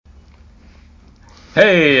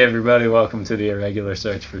Hey everybody, welcome to the Irregular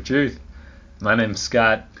Search for Truth. My name's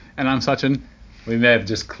Scott. And I'm Sachin. We may have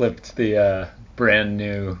just clipped the brand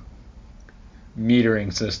new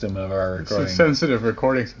metering system of our recording. It's a sensitive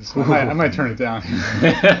recording system. I might turn it down.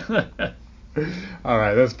 All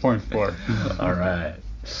right, that's point 4. All right.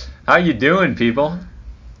 How you doing, people?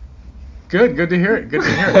 Good to hear it.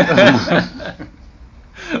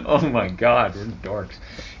 Oh my God, we're dorks.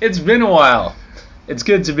 It's been a while. It's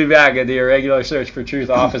good to be back at the Irregular Search for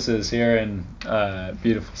Truth offices here in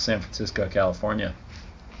beautiful San Francisco, California.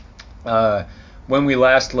 When we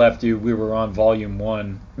last left you, we were on Volume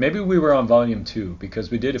 1. Maybe we were on Volume 2, because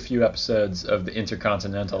we did a few episodes of the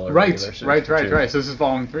Intercontinental Irregular Search for Truth. Right. So this is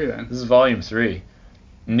Volume 3 then. This is Volume 3.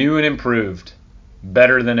 New and improved.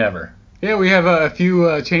 Better than ever. Yeah, we have a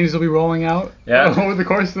few changes we'll be rolling out over the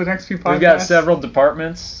course of the next few podcasts. We've got several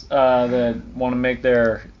departments that want to make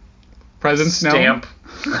their presence stamp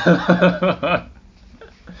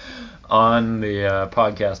on the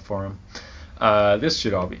podcast forum. This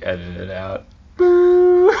should all be edited out.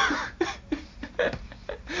 Boo!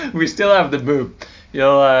 We still have the boop.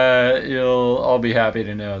 You'll all be happy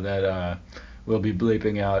to know that we'll be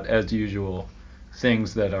bleeping out, as usual,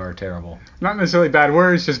 things that are terrible. Not necessarily bad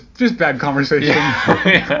words, just bad conversation.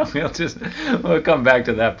 Yeah, we'll come back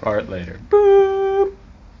to that part later. Boop.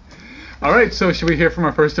 All right, so should we hear from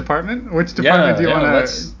our first department? Which department do you want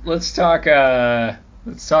to? Let's talk. Go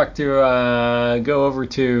over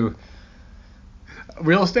to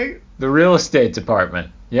real estate. The real estate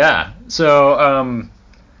department. Yeah. So,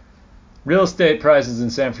 real estate prices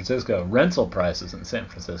in San Francisco, rental prices in San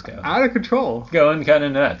Francisco, out of control, going kind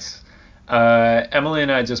of nuts. Emily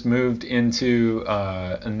and I just moved into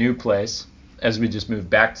a new place as we just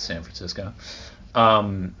moved back to San Francisco.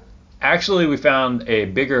 Actually, we found a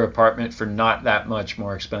bigger apartment for not that much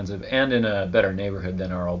more expensive and in a better neighborhood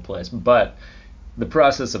than our old place. But the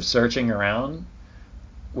process of searching around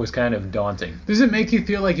was kind of daunting. Does it make you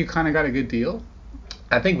feel like you kind of got a good deal?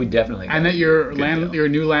 I think we definitely got and that your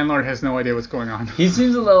new landlord has no idea what's going on. He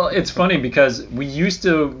seems a little... It's funny because we used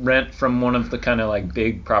to rent from one of the kind of like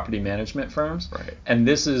big property management firms. Right. And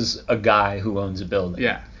this is a guy who owns a building.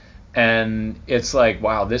 Yeah. And it's like,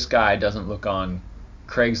 wow, this guy doesn't look on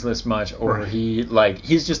Craigslist much, or right.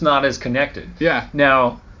 he's just not as connected. Yeah.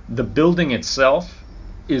 Now, the building itself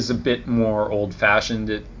is a bit more old-fashioned.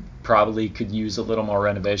 It probably could use a little more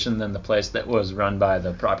renovation than the place that was run by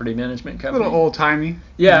the property management company. A little old-timey.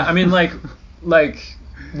 Yeah, I mean, like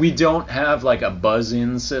we don't have like a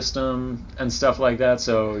buzz-in system and stuff like that,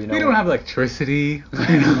 so we don't have electricity.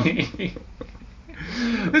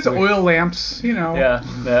 There's oil lamps, Yeah.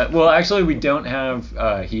 Well, actually, we don't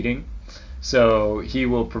have heating. So he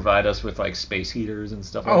will provide us with like space heaters and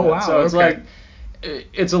stuff like that. Wow, so it's okay.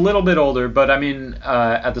 It's a little bit older, but I mean,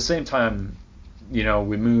 at the same time,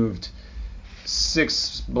 we moved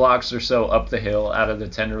 6 blocks or so up the hill out of the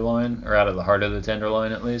Tenderloin, or out of the heart of the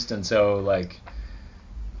Tenderloin at least, and so like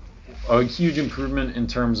a huge improvement in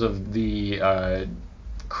terms of the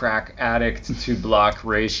crack addict to block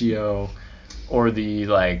ratio, or the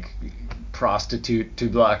like prostitute to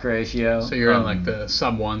block ratio. So you're in like the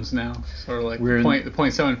sub ones now, sort of like we're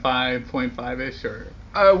 0.75, 0.5-ish, or.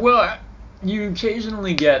 Well, you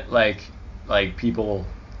occasionally get like people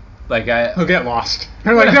like who get lost.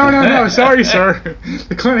 They're like, no, sorry, sir,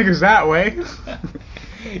 the clinic is that way.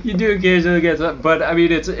 You do occasionally get that, but I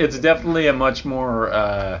mean, it's definitely a much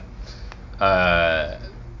more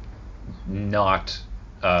not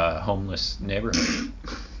homeless neighborhood.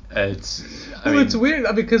 It's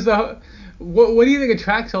weird because what do you think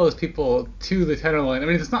attracts all those people to the Tenderloin? I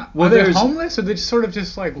mean, it's not. Are they homeless, or they just sort of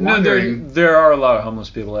just like wandering? No, there are a lot of homeless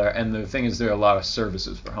people there, and the thing is, there are a lot of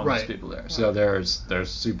services for homeless people there. So there's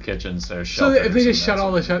soup kitchens, there's shelters. So if they just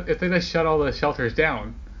shut all the shelters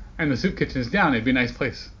down, and the soup kitchens down, it'd be a nice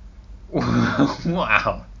place.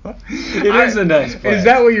 Wow. It is a nice place. Is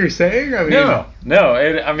that what you're saying? I mean,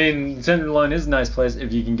 no. Tenderloin is a nice place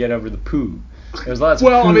if you can get over the poo. There's lots of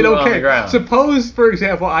poo on the ground. Suppose, for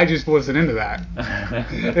example, I just wasn't into that.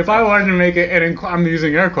 If I wanted to make it, and I'm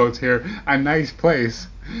using air quotes here, a nice place,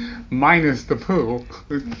 minus the poo,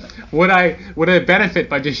 would I benefit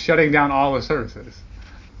by just shutting down all the services?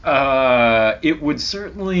 It would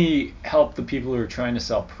certainly help the people who are trying to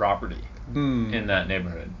sell property in that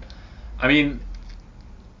neighborhood. I mean,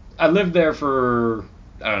 I lived there for,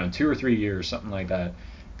 2 or 3 years, something like that,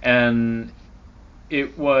 and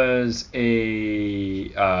it was a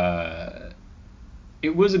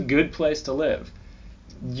good place to live.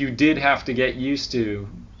 You did have to get used to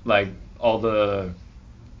like all the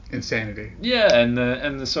insanity. Yeah, and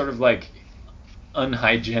the sort of like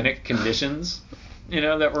unhygienic conditions,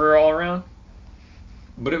 that were all around.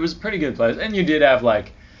 But it was a pretty good place. And you did have,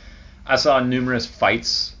 like, I saw numerous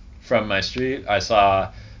fights from my street. I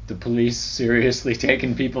saw the police seriously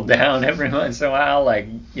taking people down every once in a while, like,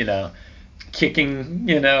 kicking,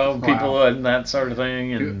 people Wow. and that sort of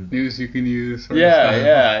thing. And News you can use. Sort of yeah, stuff.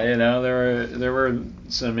 yeah, there were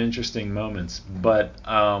some interesting moments. But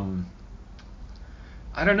I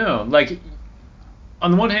don't know. Like,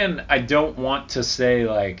 on the one hand, I don't want to say,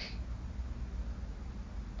 like,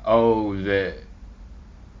 I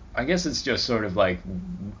guess it's just sort of like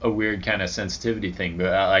a weird kind of sensitivity thing, but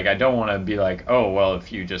like I don't want to be like, oh well,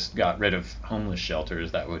 if you just got rid of homeless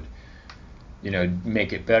shelters, that would,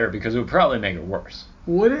 make it better, because it would probably make it worse.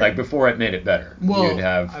 Would it? Like before it made it better, Well, you'd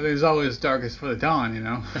have. there's always darkest for the dawn,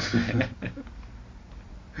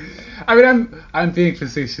 I mean, I'm being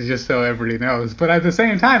facetious just so everybody knows, but at the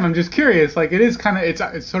same time, I'm just curious. Like, it is kind of it's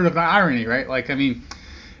sort of an irony, right? Like, I mean,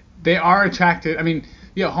 they are attracted. I mean,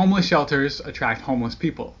 homeless shelters attract homeless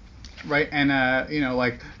people, right? And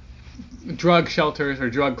like drug shelters or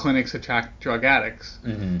drug clinics attract drug addicts,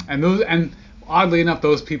 and oddly enough,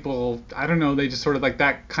 those people, I don't know, they just sort of like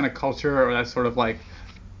that kind of culture, or that sort of like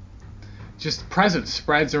just presence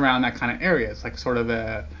spreads around that kind of area. It's like sort of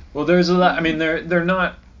a. Well, there's a lot. I mean, they're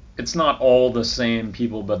not. It's not all the same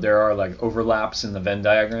people, but there are like overlaps in the Venn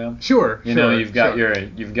diagram. Sure. You've got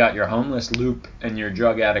your homeless loop and your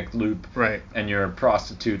drug addict loop, right, and your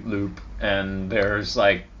prostitute loop, and there's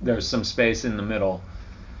some space in the middle,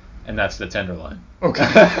 and that's the Tenderloin. Okay.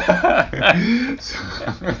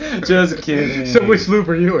 Just kidding. So which loop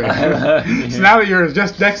are you in? So now that you're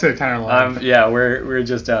just next to the Tenderloin. Yeah, we're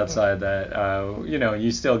just outside that.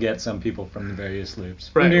 You still get some people from the various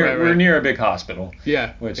loops. Right, We're near a big hospital.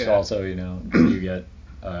 Yeah. Which also, you get.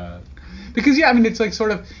 Because I mean, it's like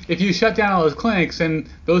sort of, if you shut down all those clinics, and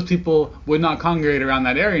those people would not congregate around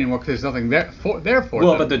that area anymore because there's nothing there for them.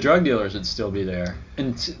 Well, but the drug dealers would still be there,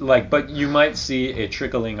 and but you might see a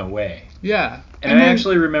trickling away. Yeah. And I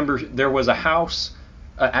actually remember there was an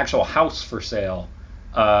actual house for sale.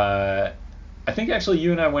 I think actually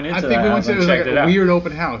you and I went into that house. I think we went to, it was like a weird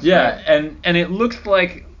open house. Yeah, right? and it looked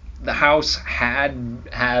like the house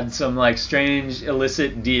had some like strange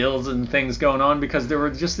illicit deals and things going on, because there were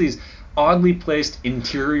just these oddly placed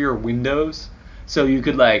interior windows, so you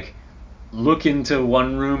could like look into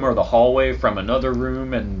one room or the hallway from another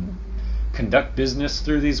room and conduct business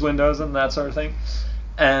through these windows and that sort of thing.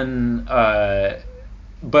 And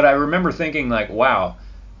but I remember thinking like, wow,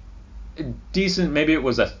 decent. Maybe it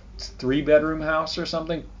was a 3-bedroom house or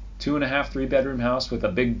something, 2.5, 3-bedroom house with a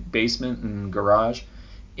big basement and garage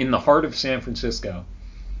in the heart of San Francisco.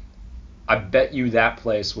 I bet you that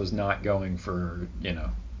place was not going for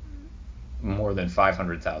more than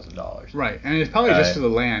 $500,000. Right, and it's probably just for the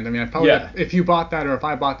land. I mean, if you bought that, or if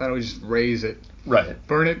I bought that, I would just raise it. Right.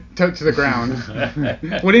 Burn it to the ground.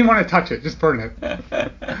 Wouldn't even want to touch it. Just burn it.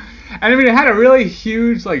 And I mean, it had a really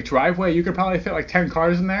huge like driveway. You could probably fit like 10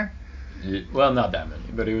 cars in there. Well, not that many,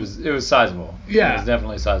 but it was sizable. Yeah. It was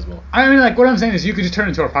definitely sizable. I mean, like, what I'm saying is you could just turn it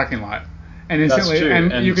into a parking lot and instantly, That's true.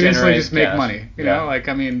 and you could instantly just make cash. money. You know, like,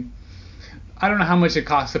 I mean, I don't know how much it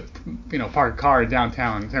costs to, park a car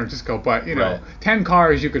downtown San Francisco, but, right. 10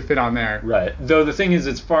 cars you could fit on there. Right. Though the thing is,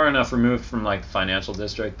 it's far enough removed from, like, the financial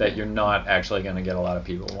district that you're not actually going to get a lot of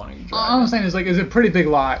people wanting to drive. All I'm saying is, like, it's a pretty big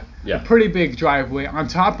lot, a pretty big driveway on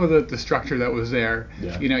top of the structure that was there.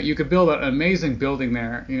 Yeah. You could build an amazing building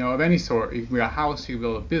there, of any sort. You could build a house, you could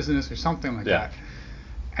build a business or something like that.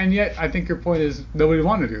 And yet, I think your point is nobody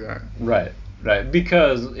wanted to do that. Right. Right.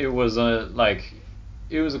 Because it was a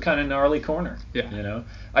kind of gnarly corner. Yeah.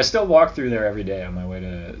 I still walk through there every day on my way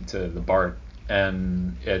to the BART,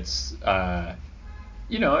 and it's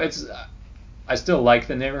it's I still like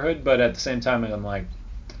the neighborhood, but at the same time I'm like,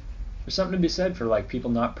 there's something to be said for like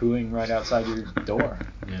people not pooing right outside your door.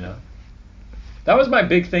 That was my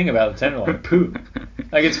big thing about the Tenderloin, poo.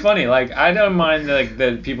 Like, it's funny, like, I don't mind like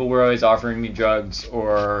that people were always offering me drugs,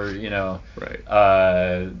 or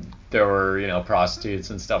right. There were, prostitutes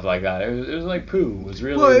and stuff like that. It was like poo. It was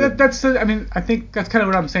really. Well, I think that's kind of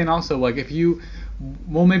what I'm saying also. Like,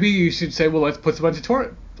 maybe you should say, well, let's put a bunch of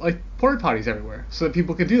porta potties everywhere so that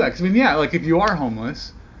people can do that. Because, like, if you are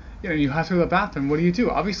homeless, you have to go to the bathroom. What do you do?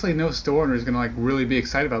 Obviously, no store owner is going to, like, really be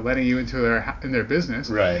excited about letting you into their business.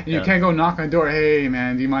 Right. And you can't go knock on the door, hey,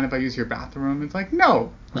 man, do you mind if I use your bathroom? It's like,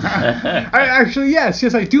 no.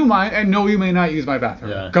 Yes, I do mind, and no, you may not use my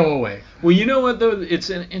bathroom. Yeah. Go away. Well, you know what, though?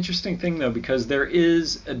 It's an interesting thing, though, because there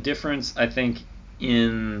is a difference, I think,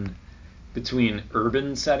 in between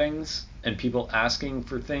urban settings and people asking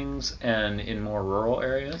for things and in more rural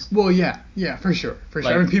areas? Well, yeah, for sure.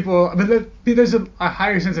 I mean, there's a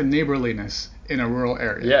higher sense of neighborliness in a rural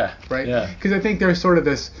area. Yeah. Right? Yeah. Because I think there's sort of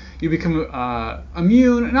this, you become not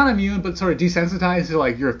immune, but sort of desensitized to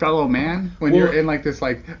like your fellow man when you're in like this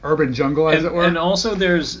like urban jungle, as it were. And also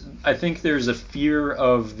I think there's a fear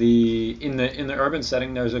of in the urban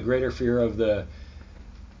setting, there's a greater fear of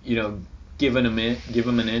give them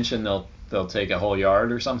an inch and they'll take a whole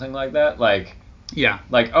yard or something like that. Like,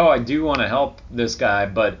 oh, I do want to help this guy,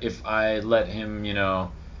 but if I let him,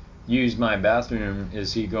 use my bathroom,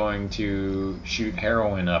 is he going to shoot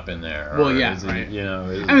heroin up in there? Well, yeah, right.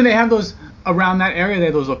 I mean, they have those around that area. They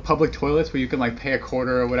have those public toilets where you can like pay a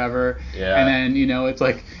quarter or whatever. Yeah. And then it's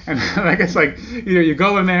like, and I guess like you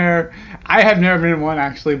go in there. I have never been in one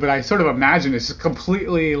actually, but I sort of imagine it's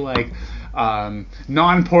completely like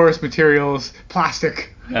non-porous materials,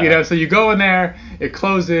 plastic. So you go in there, it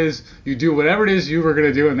closes, you do whatever it is you were going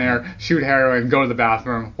to do in there, shoot heroin, go to the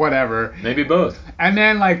bathroom, whatever. Maybe both. And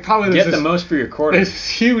then like probably get the most for your quarter. This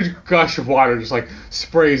huge gush of water just like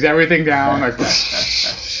sprays everything down. Like, do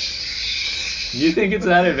you think it's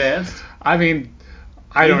that advanced? I mean,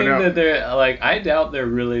 I don't know. That they're like, I doubt they're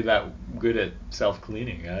really that good at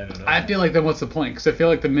self-cleaning. I don't know. I feel like then what's the point? Because I feel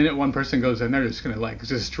like the minute one person goes in, they're just going to like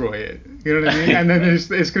destroy it. You know what I mean? And then it's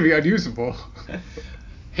going to be unusable.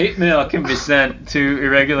 Hate mail can be sent to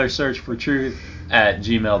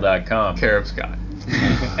irregularsearchfortruth@gmail.com. Care of Scott.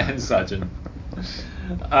 And Sachin.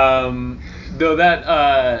 Though that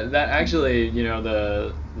actually,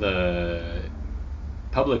 the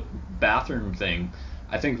public bathroom thing,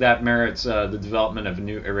 I think that merits the development of a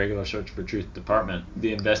new Irregular Search for Truth department,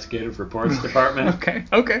 the Investigative Reports Department.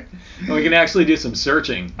 Okay. And we can actually do some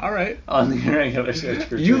searching. All right. On the Irregular Search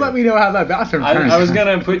for Truth. You let me know how that bathroom turns. I was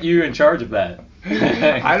going to put you in charge of that.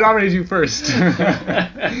 I nominated you first.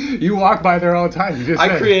 You walk by there all the time.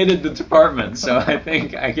 I created the department, so I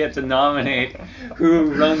think I get to nominate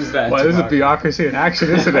who runs that department. This is bureaucracy in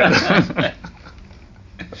action, isn't it?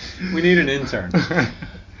 We need an intern.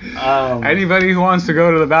 Anybody who wants to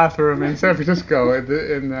go to the bathroom in San Francisco at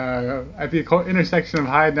the intersection of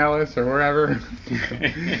Hyde and Ellis or wherever,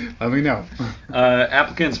 let me know.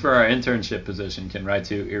 Applicants for our internship position can write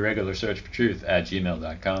to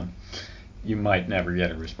irregularsearchfortruth@gmail.com. You might never get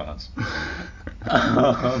a response.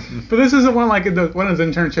 But this isn't one like one of those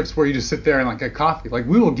internships where you just sit there and like get coffee. Like,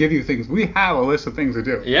 we will give you things. We have a list of things to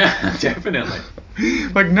do. Yeah, definitely.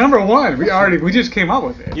 Like number one, we just came up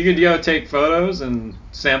with it. You could take photos and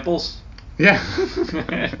samples. Yeah.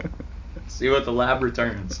 See what the lab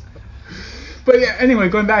returns. But yeah, anyway,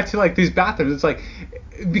 going back to like these bathrooms, it's like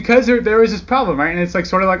because there is this problem, right? And it's like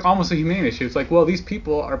sort of like almost a humane issue. It's like, well, these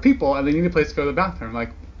people are people and they need a place to go to the bathroom. Like,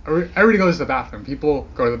 everybody goes to the bathroom. People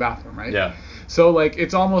go to the bathroom, right? Yeah. So like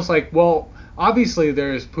it's almost like, well, obviously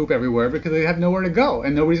there's poop everywhere because they have nowhere to go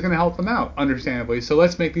and nobody's going to help them out, understandably. So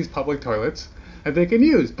let's make these public toilets that they can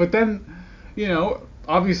use. But then,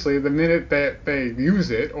 obviously the minute that they use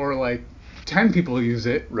it, or like 10 people use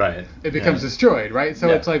it, right, it becomes destroyed, right? So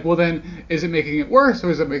it's like, well then, is it making it worse or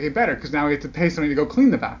is it making it better? Because now we have to pay somebody to go clean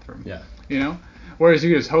the bathroom. Yeah. Whereas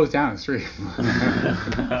you just hose down the street.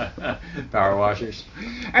 Power washers.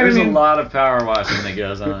 There's a lot of power washing that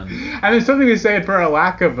goes on. And there's something to say for a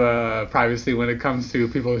lack of privacy when it comes to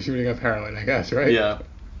people shooting up heroin, I guess, right? Yeah.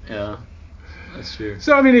 That's true.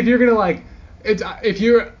 So I mean, if you're gonna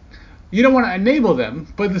you don't want to enable them,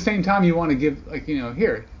 but at the same time you want to give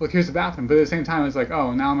here's the bathroom. But at the same time, it's like,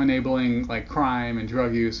 oh, now I'm enabling like crime and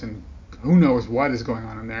drug use and who knows what is going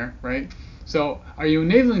on in there, right? So are you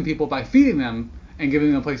enabling people by feeding them and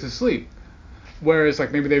giving them a place to sleep? Whereas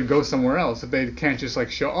like maybe they'd go somewhere else if they can't just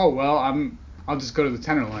like show, oh well, I'll just go to the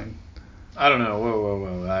Tenderloin. I don't know.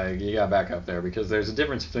 Whoa. You got back up there because there's a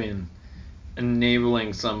difference between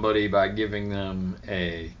enabling somebody by giving them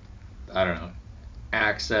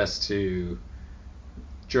access to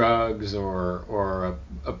drugs or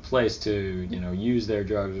a place to use their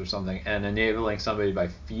drugs or something, and enabling somebody by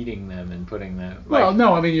feeding them and putting them. Well,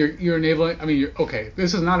 no, I mean you're enabling. I mean you're okay.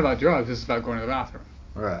 This is not about drugs. This is about going to the bathroom.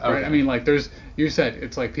 Right. Okay. Right. I mean like you said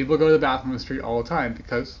it's like people go to the bathroom on the street all the time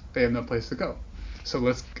because they have no place to go. So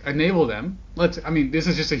let's enable them. This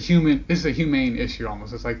is just a humane issue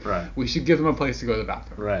almost. It's like we should give them a place to go to the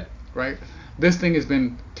bathroom. Right. Right. This thing has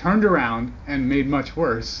been turned around and made much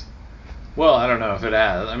worse. Well, I don't know if it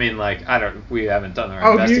has. I mean, we haven't done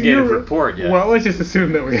our investigative report yet. Well, let's just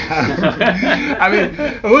assume that we have. I mean,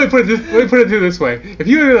 let me put it this way. If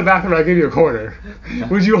you go to the bathroom, I'll give you a quarter.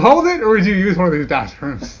 Would you hold it, or would you use one of these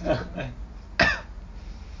bathrooms?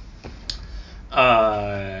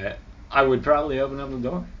 I would probably open up the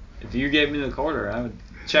door. if you gave me the quarter, I would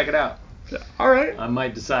check it out. All right. I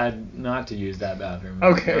might decide not to use that bathroom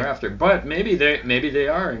Okay. but maybe they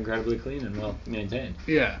are incredibly clean and well maintained.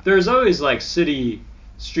 Yeah. There's always like city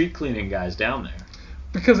street cleaning guys down there.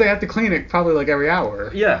 Because they have to clean it probably like every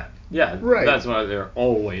hour. Yeah. Right. That's why they're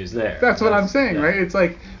always there. That's what I'm saying, yeah. right? It's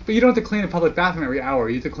like, but you don't have to clean a public bathroom every hour.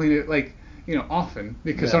 You have to clean it like, often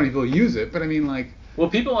because so many people use it. But I mean, like. Well,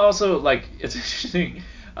 people also like. It's interesting.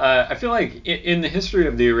 I feel like in the history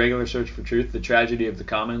of the irregular search for truth, the tragedy of the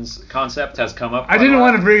commons concept has come up. I didn't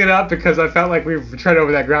want to bring it up because I felt like we've tread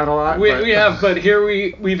over that ground a lot. We have, but here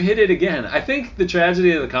we've hit it again. I think the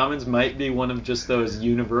tragedy of the commons might be one of just those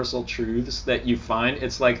universal truths that you find.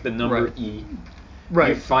 It's like the number Right. E. Right.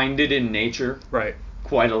 You find it in nature. Right.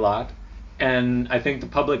 Quite a lot. And I think the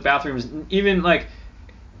public bathrooms, even like,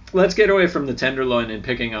 let's get away from the tenderloin and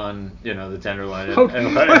picking on, the tenderloin.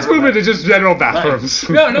 And let's move into just general bathrooms.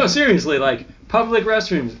 Like, no, seriously, like public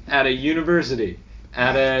restrooms at a university,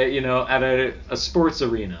 at a sports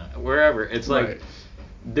arena, wherever. It's like Right.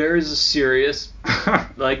 there is a serious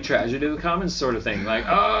like tragedy of the commons sort of thing. Like,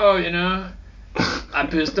 I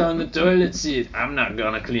pissed on the toilet seat. I'm not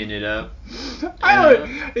gonna clean it up. I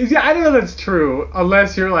don't know that's true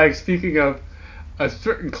unless you're like speaking of a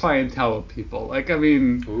certain clientele of people. Like, I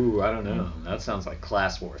mean. Ooh, I don't know. That sounds like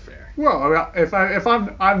class warfare. Well, if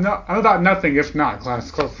I'm about nothing if not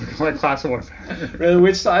class warfare. Really,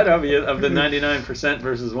 which side of the 99%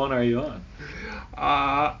 versus 1 are you on?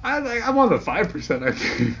 I'm on the 5%. I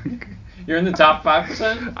think. You're in the top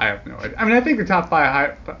 5%? I have no idea. I mean, I think the top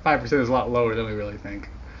 5% is a lot lower than we really think.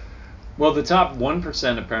 Well, the top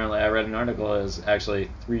 1% apparently, I read an article, is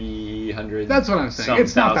actually 300. That's what I'm saying.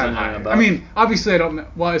 It's not that high. I mean, obviously I don't.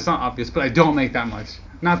 Well, it's not obvious, but I don't make that much.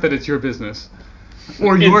 Not that it's your business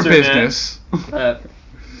or your Internet. business.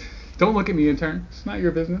 Don't look at me, intern. It's not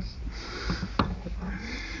your business.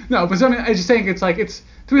 No, but I'm just saying it's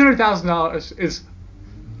 $300,000 is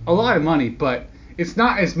a lot of money, but it's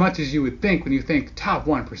not as much as you would think when you think top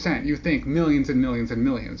 1%. You think millions and millions and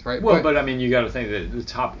millions, right? Well, but I mean, you got to think that the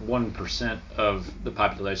top 1% of the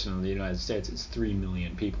population of the United States is 3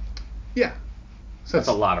 million people. Yeah. So that's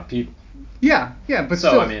a lot of people. Yeah, but so,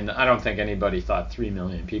 still. I mean, I don't think anybody thought 3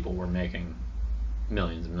 million people were making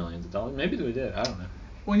millions and millions of dollars. Maybe they did. I don't know.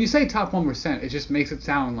 When you say top 1%, it just makes it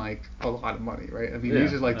sound like a lot of money, right? I mean,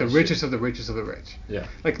 these are like the richest of the richest of the rich. Yeah.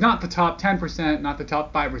 Like not the top 10%, not the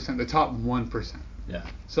top 5%, the top 1%. Yeah.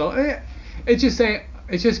 So it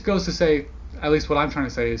just goes to say, at least what I'm trying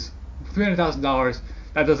to say is, $300,000.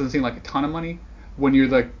 That doesn't seem like a ton of money when you're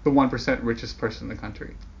like the 1% richest person in the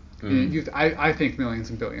country. Mm-hmm. I think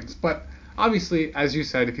millions and billions, but obviously, as you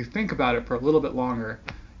said, if you think about it for a little bit longer,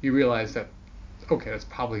 you realize that okay, that's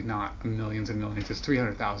probably not millions and millions. It's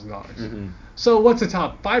 $300,000. Mm-hmm. So what's the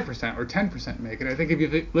top 5% or 10% make? And I think if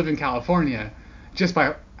you live in California, just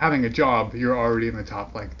by having a job, you're already in the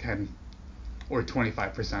top like 10 or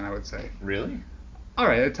 25%, I would say. Really? All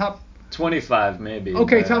right, the top 25 maybe.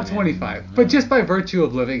 Okay, top 25. But just by virtue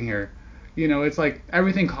of living here, it's like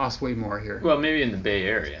everything costs way more here. Well, maybe in the Bay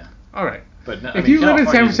Area. All right. But no, if you live in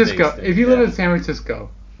San Francisco,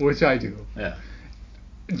 which I do. Yeah.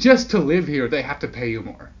 Just to live here, they have to pay you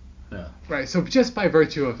more. Yeah. Right. So just by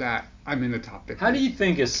virtue of that, I'm in the top 50. How do you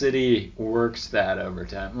think a city works that over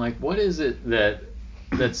time? Like, what is it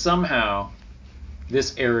that somehow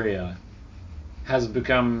this area has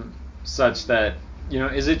become such that,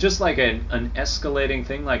 is it just like an escalating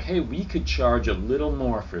thing? Like, hey, we could charge a little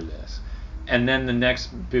more for this. And then the next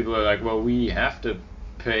people are like, well, we have to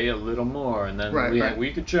pay a little more. And then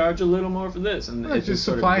we could charge a little more for this. And it's just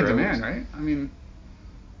supply and demand, right? I mean,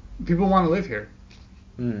 people want to live here.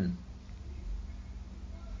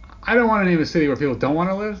 I don't want to name a city where people don't want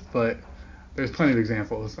to live, but there's plenty of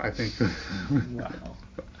examples, I think. Wow.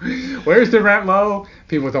 Where's the rent low?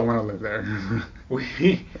 People don't want to live there.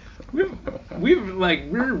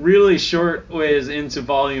 We're really short ways into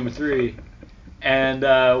volume 3,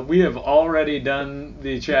 and we have already done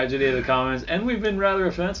the tragedy of the commons, and we've been rather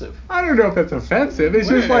offensive. I don't know if that's offensive. It's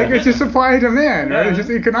just it's just supply and demand, right? It's just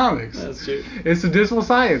economics. That's true. It's a dismal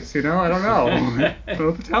science, I don't know. I don't know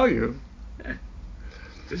what to tell you.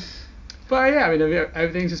 But yeah, I mean,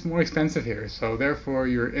 everything's just more expensive here, so therefore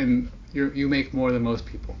you make more than most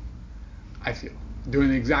people, I feel, doing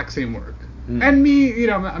the exact same work. And me,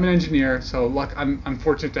 I'm an engineer, so I'm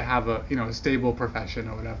fortunate to have a stable profession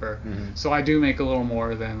or whatever. So I do make a little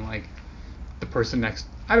more than like the person next.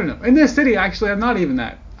 I don't know. In this city, actually, I'm not even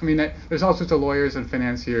that. I mean, there's all sorts of lawyers and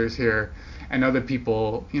financiers here, and other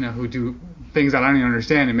people, who do things that I don't even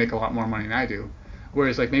understand and make a lot more money than I do.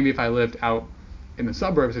 Whereas, like maybe if I lived out in the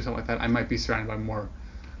suburbs or something like that, I might be surrounded by more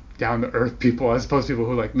down to earth people as opposed to people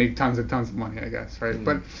who like make tons and tons of money, I guess, right?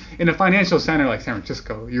 But in a financial center like San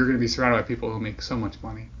Francisco, you're going to be surrounded by people who make so much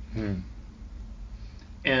money.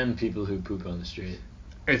 And people who poop on the street.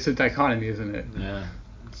 It's a dichotomy, isn't it? Yeah,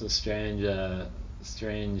 it's a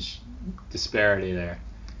strange disparity there.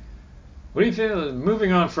 What do you feel?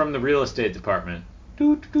 Moving on from the real estate department.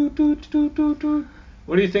 What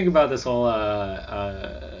do you think about this whole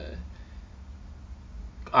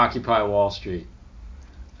Occupy Wall Street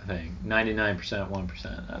thing? 99%,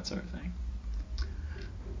 1%, that sort of thing.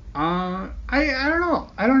 I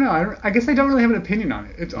don't know. I guess I don't really have an opinion on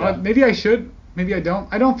it. It's maybe I should. Maybe I don't.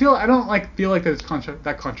 I don't feel like that it's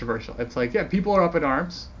that controversial. It's like, yeah, people are up in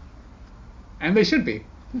arms, and they should be.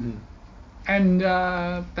 And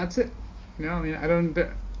that's it. You know, I mean, I don't.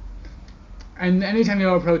 And anytime you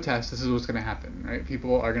have a protest, this is what's going to happen, right?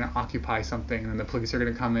 People are going to occupy something, and the police are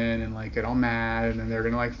going to come in and like get all mad, and then they're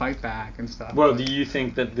going to like fight back and stuff. Well, do you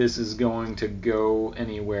think that this is going to go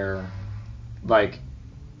anywhere? Like,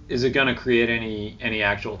 is it going to create any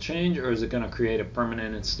actual change, or is it going to create a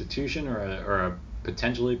permanent institution or a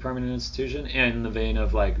potentially permanent institution in the vein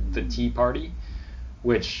of like the Tea Party,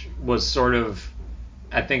 which was sort of,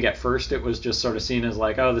 I think at first it was just sort of seen as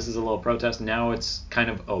like, oh, this is a little protest. Now it's kind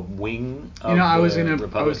of a wing of the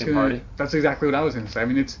Republican Party. That's exactly what I was going to say. I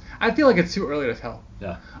mean, I feel like it's too early to tell.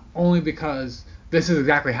 Yeah. Only because this is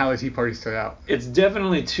exactly how the Tea Party started out. It's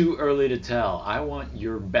definitely too early to tell. I want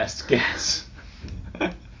your best guess.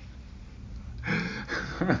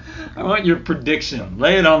 I want your prediction.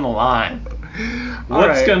 Lay it on the line.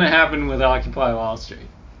 What's going to happen with Occupy Wall Street?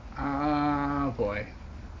 Boy.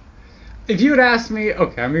 If you had asked me,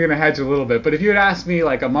 okay, I'm going to hedge a little bit, but if you had asked me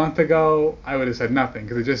like a month ago, I would have said nothing,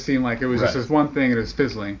 because it just seemed like it was just this one thing and it was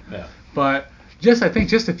fizzling. Yeah. But I think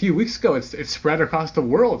just a few weeks ago, it's spread across the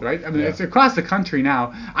world, right? I mean, it's across the country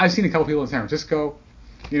now. I've seen a couple people in San Francisco,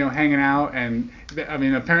 you know, hanging out, and I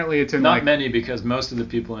mean, apparently it's in not many, because most of the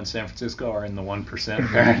people in San Francisco are in the 1%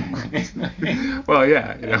 apparently. Well,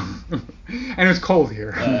 yeah, you know, and it's cold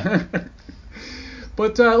here.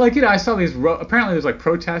 But like, you know, I saw these apparently there's like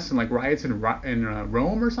protests and like riots in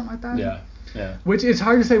Rome or something like that. Yeah. Yeah. Which it's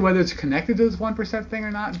hard to say whether it's connected to this 1% thing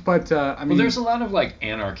or not, but I mean. Well, there's a lot of like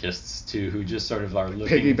anarchists too who just sort of are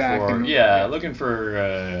looking for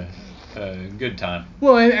a good time.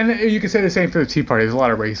 Well, and you could say the same for the Tea Party. There's a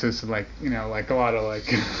lot of racists and like, you know, like a lot of like.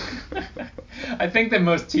 I think that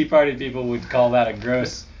most Tea Party people would call that a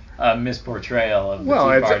gross misportrayal of the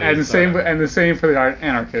Tea Party. And the same for the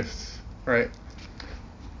anarchists, right?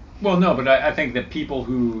 Well, no, but I think that people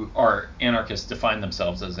who are anarchists define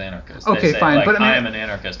themselves as anarchists. Okay, they say, fine, like, but I mean, I am an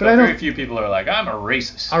anarchist. But very few people are like, I'm a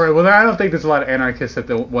racist. All right, well, I don't think there's a lot of anarchists at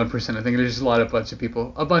the 1%. I think there's just a bunch of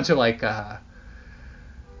people, a bunch of like, well,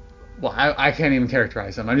 I can't even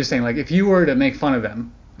characterize them. I'm just saying, like, if you were to make fun of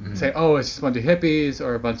them, say, oh, it's just a bunch of hippies,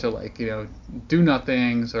 or a bunch of like, you know,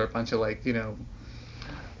 do-nothings, or a bunch of like, you know,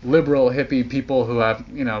 liberal hippie people who have,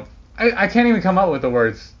 you know, I can't even come up with the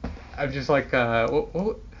words. I'm just like,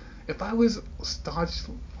 if I was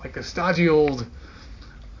a stodgy old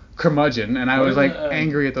curmudgeon, and I was like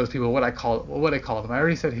angry at those people, what I call them? I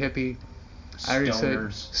already said hippie. I already said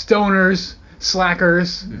stoners,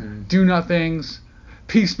 slackers, do-nothings,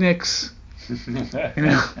 peaceniks. You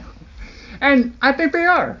know, and I think they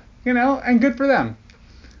are, you know, and good for them.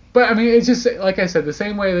 But I mean, it's just like I said, the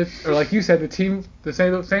same way that, or like you said,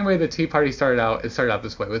 the same way the Tea Party started out. It started out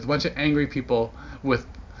this way, with a bunch of angry people with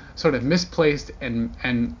sort of misplaced and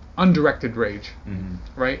undirected rage,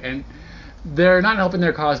 right? And they're not helping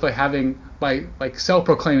their cause by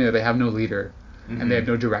self-proclaiming that they have no leader and they have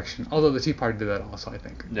no direction. Although the Tea Party did that also, I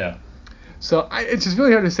think. Yeah. So it's just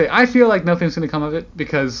really hard to say. I feel like nothing's going to come of it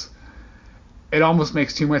because it almost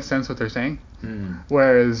makes too much sense what they're saying.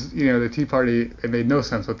 Whereas, you know, the Tea Party, it made no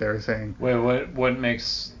sense what they were saying. Wait, what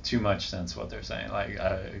makes too much sense what they're saying? Like,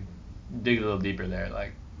 dig a little deeper there.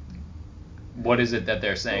 Like, what is it that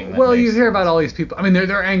they're saying? Well, you hear about all these people. I mean,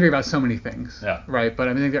 they're angry about so many things. Yeah. Right? But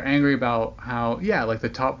I think they're angry about how, like the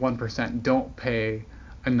top 1% don't pay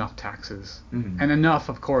enough taxes. And enough,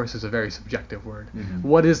 of course, is a very subjective word.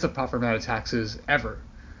 What is the proper amount of taxes ever?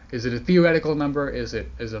 Is it a theoretical number? Is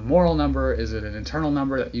it a moral number? Is it an internal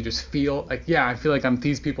number that you just feel like, I feel like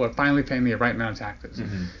these people are finally paying the right amount of taxes?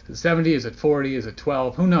 Is it 70? Is it 40? Is it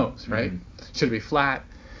 12? Who knows, right? Should it be flat?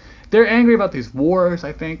 They're angry about these wars,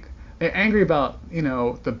 I think. They're angry about, you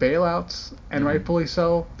know, the bailouts, and rightfully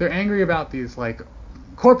so. They're angry about these, like,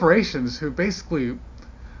 corporations who basically,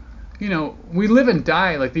 you know, we live and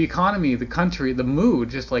die, like the economy, the country, the mood,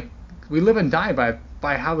 just like, we live and die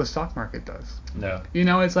by how the stock market does. No. You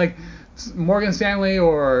know, it's like Morgan Stanley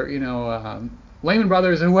or, you know, Lehman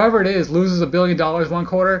Brothers, whoever it is, loses $1 billion one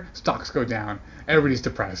quarter, stocks go down. Everybody's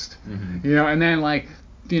depressed. And then like,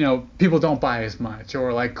 people don't buy as much,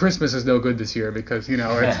 or like Christmas is no good this year because,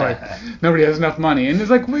 it's like nobody has enough money. And it's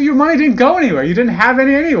like, well, your money didn't go anywhere. You didn't have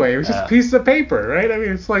any anyway. It was just a piece of paper, right? I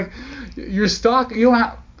mean, it's like your stock, you don't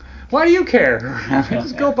have, why do you care?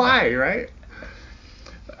 Just go buy, right?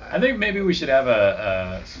 I think maybe we should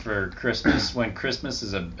have for Christmas, when Christmas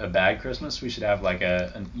is a bad Christmas, we should have like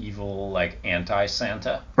an evil, like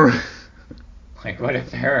anti-Santa. Like what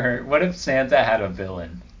if Santa had a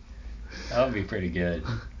villain? That would be pretty good.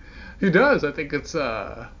 He does. I think it's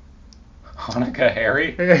Hanukkah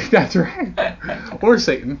Harry. That's right. Or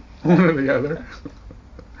Satan, one or the other.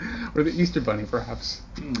 Or the Easter Bunny, perhaps.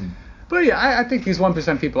 But yeah, I think these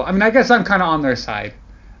 1% people. I mean, I guess I'm kind of on their side.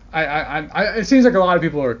 It seems like a lot of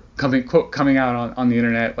people are coming out on the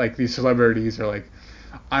internet, like these celebrities are like,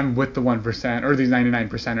 I'm with the 1%, or these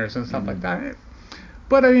 99%ers and stuff like that.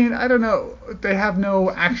 But I mean, I don't know. They have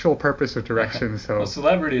no actual purpose or direction. So well,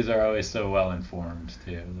 celebrities are always so well informed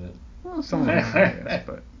too. Well, some of them, I guess,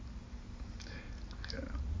 but.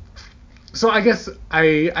 So I guess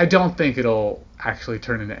I don't think it'll actually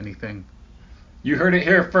turn into anything. You heard it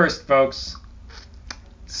here first, folks.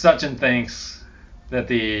 Sachin thinks that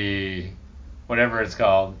the, whatever it's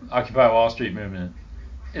called, Occupy Wall Street movement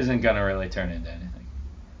isn't going to really turn into anything.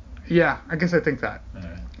 Yeah, I guess I think that. All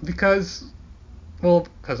right. Because of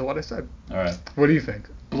what I said. All right. What do you think?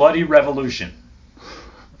 Bloody revolution.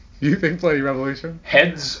 You think bloody revolution?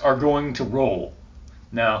 Heads are going to roll.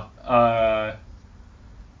 No.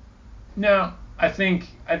 No. I think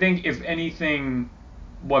if anything,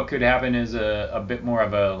 what could happen is a bit more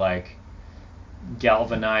of a like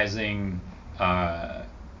galvanizing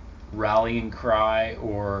rallying cry,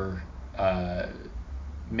 or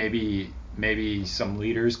maybe some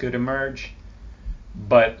leaders could emerge.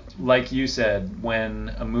 But like you said,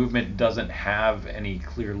 when a movement doesn't have any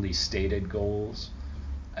clearly stated goals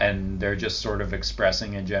and they're just sort of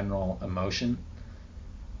expressing a general emotion,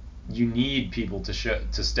 you need people to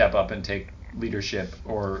step up and take leadership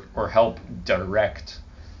or help direct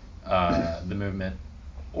the movement.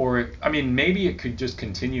 Or, I mean, maybe it could just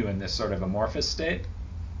continue in this sort of amorphous state,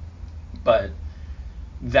 but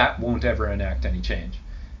that won't ever enact any change.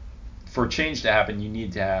 For change to happen, you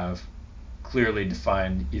need to have clearly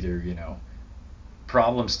defined either,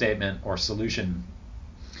 problem statement or solution,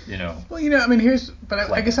 Well, I mean,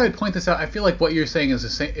 I guess I would point this out. I feel like what you're saying is the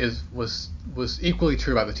same, was equally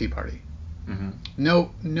true about the Tea Party.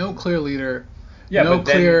 No clear leader. Yeah,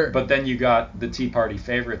 but then you got the Tea Party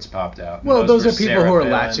favorites popped out. Well, those are people who are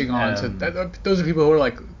latching on to that. Those are people who are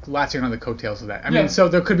like latching on the coattails of that. I mean, so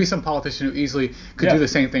there could be some politician who easily could do the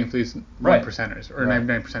same thing for these 1%ers or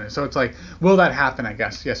 99%ers. So it's like, will that happen? I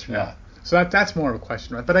guess yes or no. So that's more of a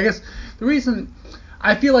question, right? But I guess the reason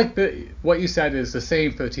I feel like what you said is the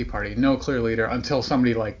same for the Tea Party. No clear leader until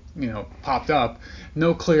somebody popped up.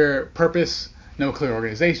 No clear purpose. No clear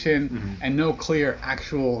organization, and no clear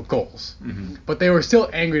actual goals. But they were still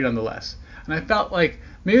angry nonetheless. And I felt like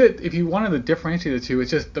maybe if you wanted to differentiate the two, it's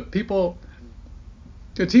just the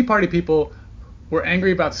Tea Party people were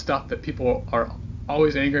angry about stuff that people are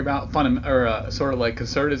always angry about, sort of like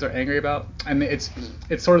conservatives are angry about. And it's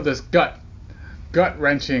sort of this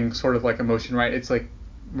gut-wrenching sort of like emotion, right? It's like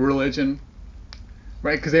religion.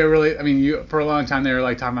 Right, because they were really, for a long time they were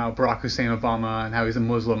like talking about Barack Hussein Obama and how he's a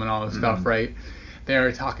Muslim and all this stuff, right? They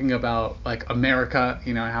were talking about like America,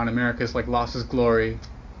 how in America's like lost its glory,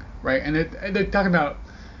 right? And they're talking about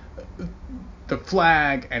the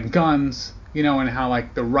flag and guns, and how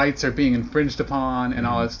like the rights are being infringed upon and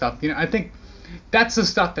all this stuff. I think that's the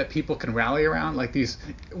stuff that people can rally around, like these,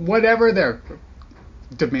 whatever their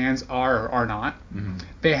demands are or are not.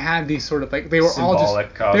 They had these sort of like they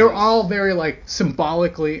were all very like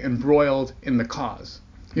symbolically embroiled in the cause.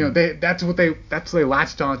 That's what they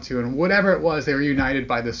latched onto, and whatever it was, they were united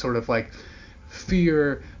by this sort of like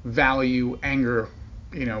fear, value, anger,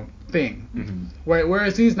 thing.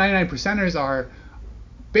 Whereas these 99%ers are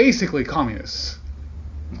basically communists.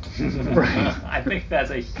 Right. I think that's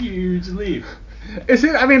a huge leap. Is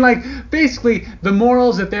it? I mean, like, basically, the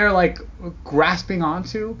morals that they're, like, grasping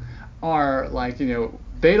onto are, like,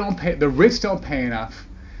 they don't pay, the rich don't pay enough,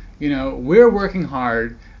 we're working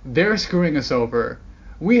hard, they're screwing us over,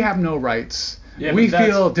 we have no rights, we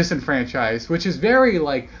feel disenfranchised, which is very,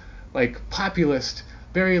 like populist,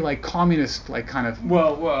 very, like, communist, like, kind of...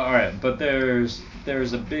 Well, all right, but there's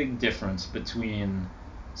a big difference between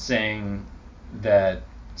saying that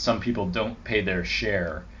some people don't pay their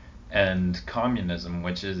share and communism,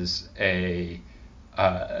 which is a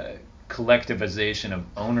collectivization of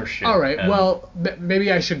ownership. All right. Well, maybe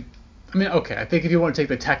I should I mean, okay, I think if you want to take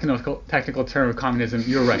the technical term of communism,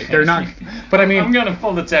 you're right. They're not, but I mean... I'm going to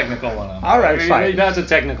pull the technical one on. All right, fine. That's a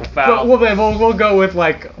technical foul. Well, then we'll go with,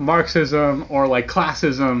 like, Marxism or, like,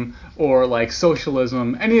 classism or, like,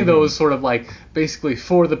 socialism. Any of those sort of, like, basically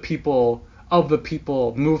for the people, of the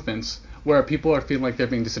people movements where people are feeling like they're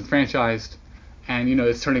being disenfranchised and, you know,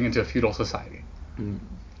 it's turning into a feudal society.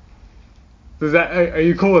 Does that... Are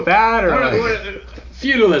you cool with that? Or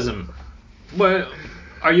feudalism. What...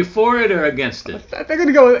 Are you for it or against it? I think I'm going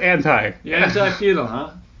to go with anti. You're anti-feudal,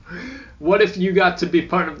 huh? What if you got to be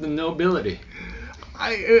part of the nobility?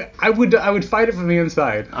 I would fight it from the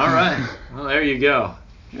inside. All right. Well, there you go.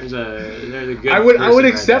 There's a good. I would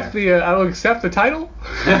accept the title.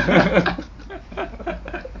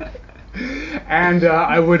 And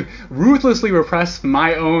I would ruthlessly repress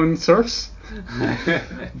my own serfs.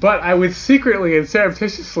 But I would secretly and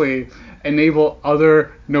surreptitiously enable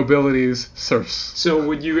other nobility's serfs. So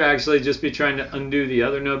would you actually just be trying to undo the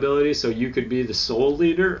other nobility so you could be the sole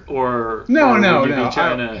leader, or no?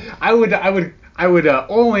 I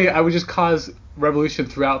would just cause revolution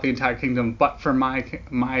throughout the entire kingdom, but for my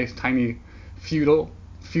tiny feudal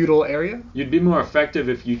area. You'd be more effective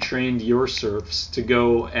if you trained your serfs to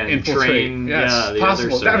go and infiltrate. Train yes, the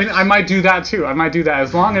possible. other serfs. I mean, I might do that too.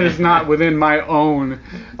 As long as it's not within my own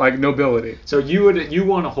like nobility. So you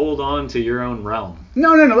want to hold on to your own realm.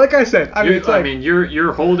 No. Like I said,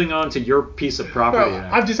 you're holding on to your piece of property. No,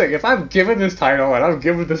 I'm just saying, if I'm given this title and I'm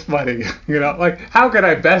given this money, you know, like how can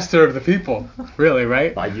I best serve the people? Really,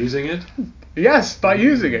 right? By using it. Yes, by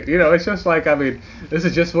using it. You know, it's just like, I mean, this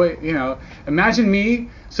is just what, you know, imagine me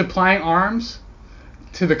supplying arms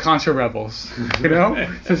to the Contra rebels. You know?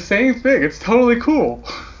 It's the same thing. It's totally cool.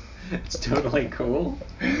 It's totally cool.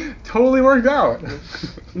 Totally worked out.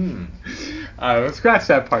 Scratch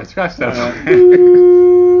that part.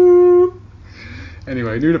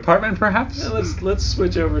 Anyway, new department perhaps? Let's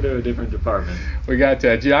switch over to a different department. We got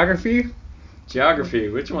geography. Geography,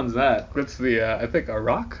 which one's that? What's the, I think,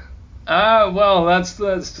 Iraq? Well, that's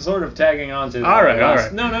sort of tagging on to. All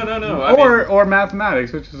right. No. Or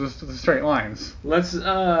mathematics, which is the straight lines. Let's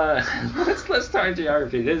start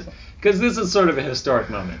geography, because this is sort of a historic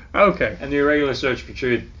moment. Okay. And the Irregular Search for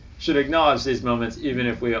Truth should acknowledge these moments, even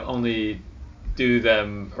if we only do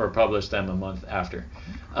them or publish them a month after.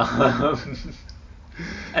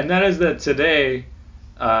 And that is that today,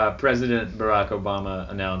 President Barack Obama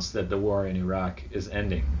announced that the war in Iraq is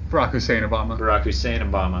ending. Barack Hussein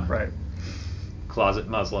Obama. Right. Closet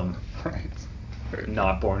Muslim. Right.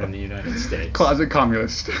 Not born in the United States. Closet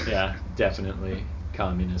communist. Yeah, definitely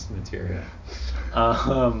communist material.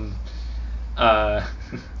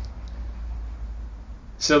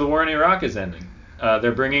 So the war in Iraq is ending.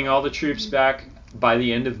 They're bringing all the troops back by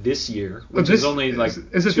the end of this year, which is only like.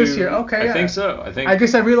 Is it this year? Okay, I think so. I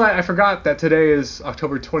guess I forgot that today is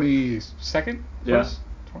October 22nd. Yeah.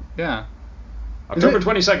 Yeah. October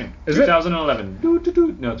 22nd, is 2011. No,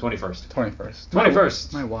 21st.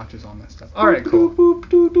 21st. My watch is all messed up. All right, cool.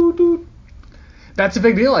 That's a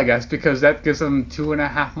big deal, I guess, because that gives them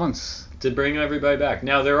 2.5 months to bring everybody back.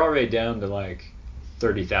 Now they're already down to like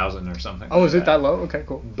 30,000 or something. Oh, is it that low? Okay,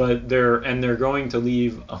 cool. But they're going to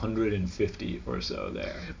leave 150 or so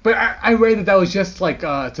there. But I read that was just like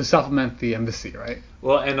to supplement the embassy, right?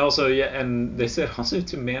 Well, and also and they said also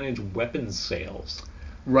to manage weapons sales.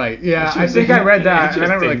 Right. Yeah, I think I read that. I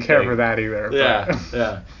don't really care for that either. Yeah.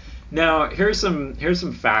 Yeah. Now here's some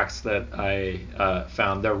facts that I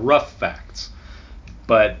found. They're rough facts,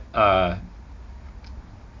 but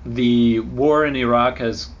the war in Iraq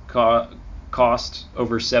has cost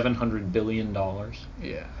over $700 billion.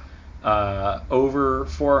 Yeah. Over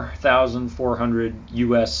 4,400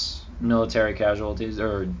 U.S. military casualties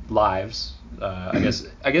or lives. I guess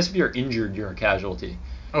if you're injured, you're a casualty.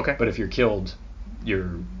 Okay. But if you're killed,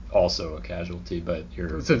 you're also a casualty. But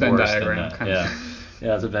you're it's a Venn worse diagram. than that.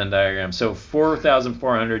 Yeah, it's a Venn diagram. So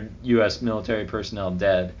 4,400 U.S. military personnel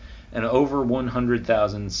dead, and over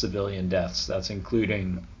 100,000 civilian deaths. That's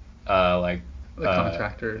including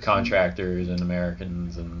contractors and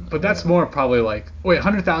Americans and. But that's more probably like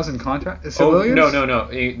 100,000 civilians. No.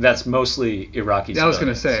 That's mostly Iraqi. I was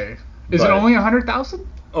gonna say, is it only 100,000?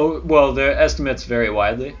 Oh well, the estimates vary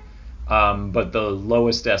widely, but the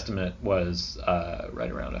lowest estimate was right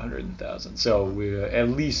around 100,000. So we at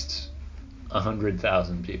least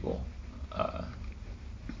 100,000 people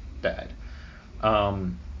died.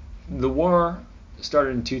 The war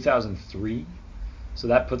started in 2003. So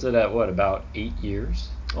that puts it at about 8 years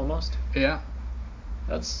almost? Yeah.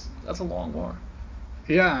 That's a long war.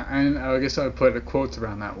 Yeah, and I guess I would put quotes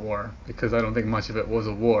around that war because I don't think much of it was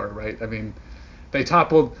a war, right? I mean, they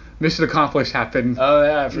toppled. Mission accomplished happened. Oh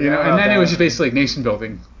yeah, I forgot about and then that. it was just basically like nation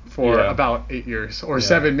building for Yeah. about 8 years or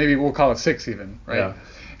 7, maybe we'll call it 6 even, right? Yeah.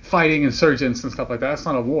 Fighting insurgents and stuff like that. That's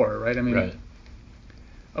not a war, right? I mean, Right.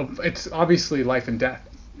 it's obviously life and death,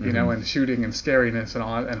 you know, Mhm. and shooting and scariness and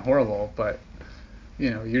all and horrible, but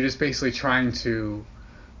you're just basically trying to.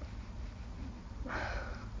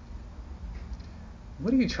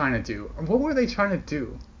 What are you trying to do? What were they trying to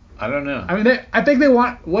do? I don't know. I mean, I think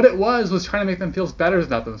what it was trying to make them feel better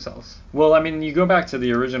about themselves. Well, I mean, you go back to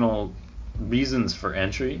the original reasons for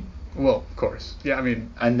entry, Well, of course. Yeah, I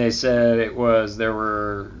mean, and they said there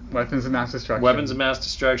were weapons of mass destruction. weapons of mass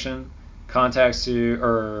destruction, contacts to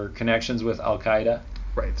or connections with Al Qaeda,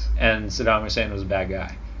 Right. and Saddam Hussein was a bad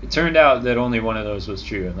guy. It turned out that only one of those was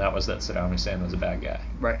true, and that was that Saddam Hussein was a bad guy.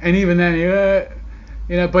 Right. And even then,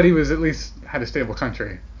 but he was at least had a stable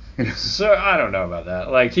country. So I don't know about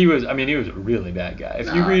that. Like he was a really bad guy.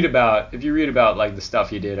 If you read about like the stuff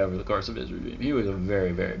he did over the course of his regime, he was a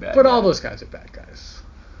very, very bad But guy. all those guys are bad guys.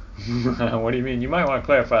 What do you mean? You might want to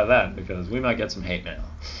clarify that because we might get some hate mail.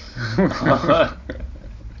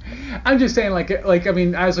 I'm just saying, I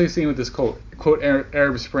mean, as we've seen with this quote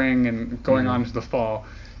Arab Spring and going on to the fall,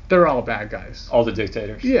 they're all bad guys. All the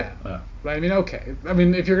dictators. Yeah. Oh. Right. I mean, okay. I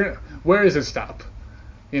mean, if you're gonna, where does it stop?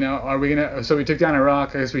 Are we gonna? So we took down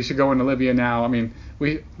Iraq. I guess we should go into Libya now. I mean,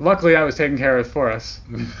 luckily I was taken care of for us.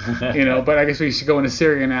 But I guess we should go into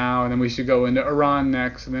Syria now, and then we should go into Iran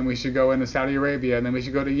next, and then we should go into Saudi Arabia, and then we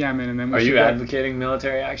should go to Yemen, and then we Are should you go, advocating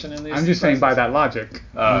military action in these? I'm just saying by places? that logic.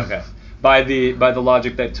 Oh, okay. By the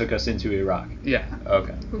logic that took us into Iraq. Yeah.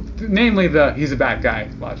 Okay. Namely, he's a bad guy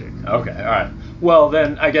logic. Okay. All right. Well,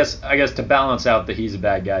 then I guess to balance out the he's a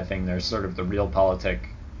bad guy thing, there's sort of the realpolitik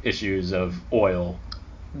issues of oil.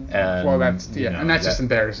 And, Well, and that's just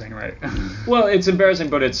embarrassing, right? Well, it's embarrassing,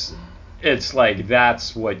 but it's like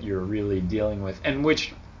that's what you're really dealing with, and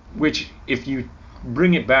which if you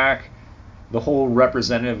bring it back, the whole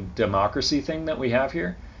representative democracy thing that we have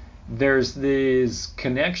here, there's these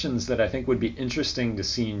connections that I think would be interesting to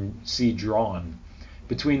see drawn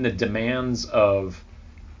between the demands of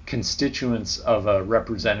constituents of a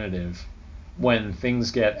representative when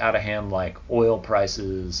things get out of hand, like oil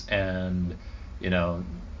prices and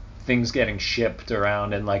things getting shipped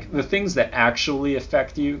around, and like the things that actually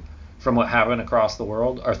affect you from what happened across the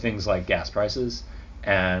world are things like gas prices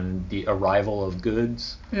and the arrival of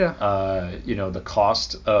goods. Yeah. The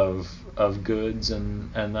cost of goods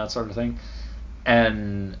and that sort of thing,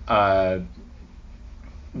 and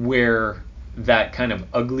where that kind of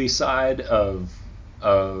ugly side of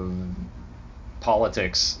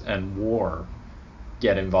politics and war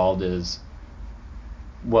get involved is,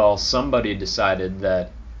 well, somebody decided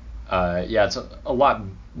that it's a lot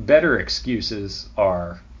better excuses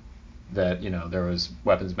are that there was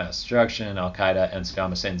weapons of mass destruction, Al Qaeda, and Saddam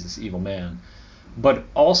Hussein's this evil man, but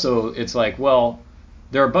also it's like, well,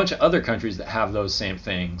 there are a bunch of other countries that have those same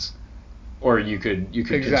things, or you could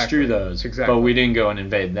Exactly. construe those, Exactly. but we didn't go and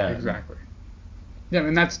invade them. Exactly. Yeah,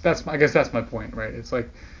 and that's I guess that's my point, right? It's like,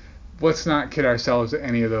 let's not kid ourselves that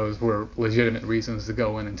any of those were legitimate reasons to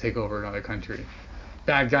go in and take over another country,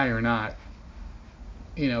 bad guy or not.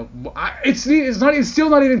 It's still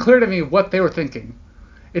not even clear to me what they were thinking.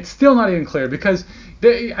 It's still not even clear because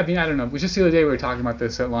I don't know. Just the other day we were talking about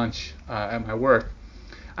this at lunch at my work.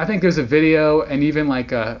 I think there's a video, and even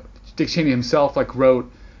Dick Cheney himself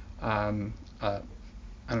wrote a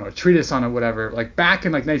treatise on it, whatever, back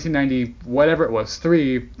in 1990, whatever it was,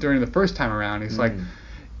 3, during the first time around. He's like,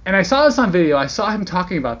 and I saw this on video. I saw him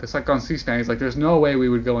talking about this on C-SPAN. He's like, there's no way we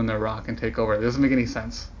would go into Iraq and take over. It doesn't make any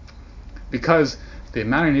sense because the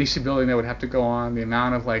amount of nation building that would have to go on, the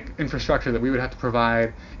amount of infrastructure that we would have to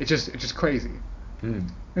provide, it's just crazy.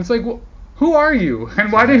 It's like, well, who are you, and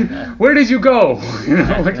where did you go?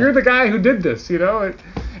 You're the guy who did this. It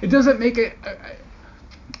doesn't make it.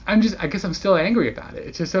 I guess I'm still angry about it.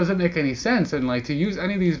 It just doesn't make any sense, and to use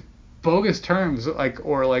any of these bogus terms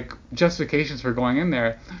or justifications for going in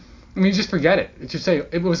there. I mean, just forget it. It should say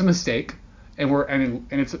it was a mistake, and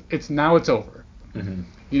it's now it's over. Mm-hmm.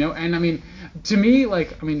 And I mean, to me,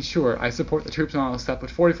 sure, I support the troops and all this stuff, but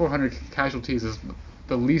 4,400 casualties is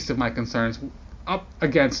the least of my concerns, up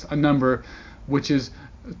against a number which is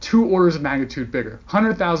 2 orders of magnitude bigger,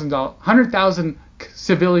 100,000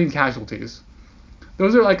 civilian casualties.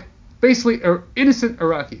 Those are basically innocent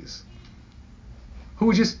Iraqis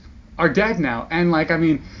who just are dead now, and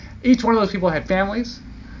each one of those people had families,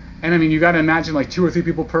 and you got to imagine 2 or 3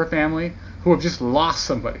 people per family who have just lost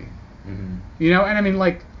somebody. And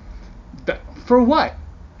for what?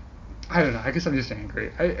 I don't know. I guess I'm just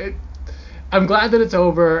angry. I'm glad that it's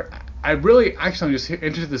over. I really, actually, I'm just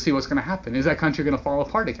interested to see what's going to happen. Is that country going to fall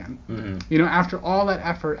apart again? Mm-hmm. You know, after all that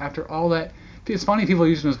effort, after all that, it's funny people are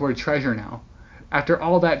using this word treasure now. After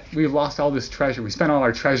all that, we've lost all this treasure. We spent all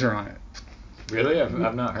our treasure on it. Really?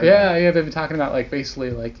 I've not heard. Yeah, they've been talking about like basically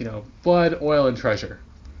like blood, oil, and treasure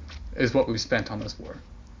is what we've spent on this war.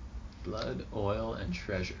 Blood, oil, and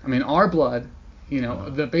treasure. I mean, our blood.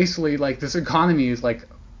 Basically like this economy is like,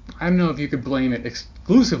 I don't know if you could blame it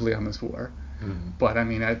exclusively on this war. Mm-hmm. But I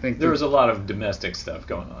mean, I think there was a lot of domestic stuff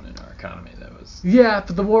going on in our economy that was. Yeah,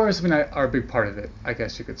 but the wars, are a big part of it, I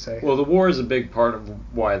guess you could say. Well, the war is a big part of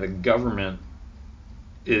why the government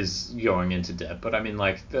is going into debt. But I mean,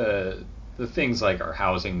 like the things like our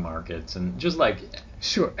housing markets and just like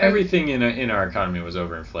everything in our economy was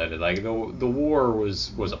overinflated. Like the war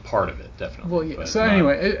was a part of it, definitely. Well, yeah. So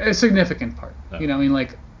anyway, a significant part. No.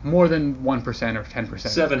 Like more than 1% or 10%.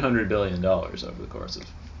 $700 billion over the course of.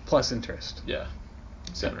 Plus interest. Yeah,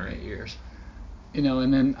 7 or 8 years.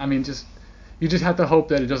 And then you just have to hope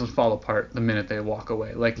that it doesn't fall apart the minute they walk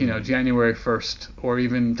away. Like January 1st or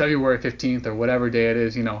even February 15th or whatever day it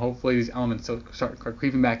is. Hopefully these elements will start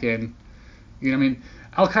creeping back in.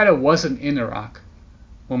 Al Qaeda wasn't in Iraq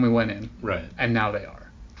when we went in, right? And now they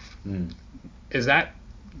are. Mm. Is that?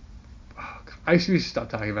 I should stop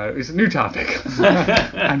talking about it. It's a new topic.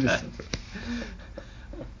 I'm just.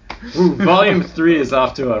 Ooh, volume 3 is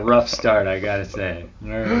off to a rough start, I gotta say.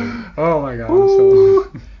 Right. Oh my god.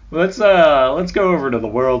 Let's go over to the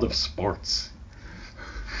world of sports.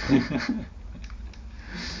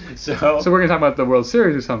 So we're gonna talk about the World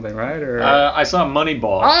Series or something, right? Or I saw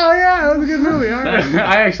Moneyball. Oh yeah, that was a good movie. All right.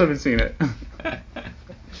 I actually haven't seen it.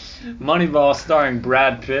 Moneyball, starring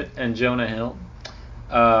Brad Pitt and Jonah Hill.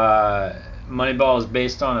 Moneyball is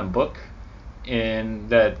based on a book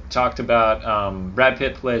that talked about Brad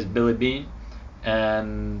Pitt plays Billy Bean,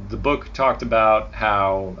 and the book talked about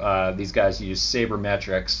how these guys use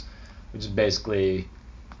sabermetrics, which is basically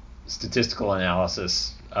statistical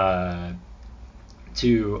analysis,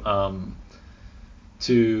 to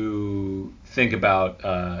think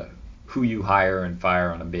about who you hire and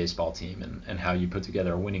fire on a baseball team and how you put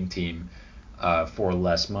together a winning team for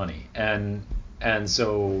less money. And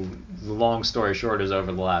so the long story short is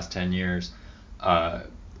over the last 10 years,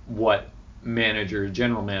 what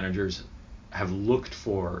general managers have looked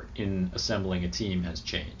for in assembling a team has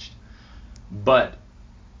changed. But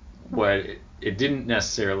what it didn't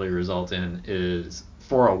necessarily result in is,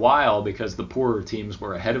 for a while, because the poorer teams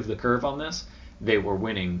were ahead of the curve on this, they were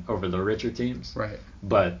winning over the richer teams. Right.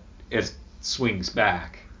 But it swings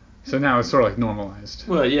back. So now it's sort of like normalized.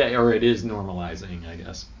 Well, yeah, or it is normalizing, I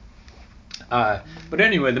guess. But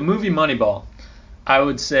anyway, the movie Moneyball, I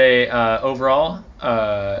would say overall,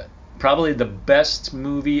 probably the best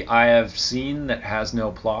movie I have seen that has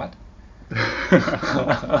no plot.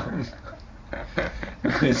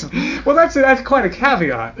 Well, that's quite a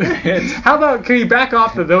caveat. How about, can you back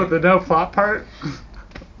off the no plot part?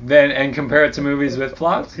 And compare it to movies with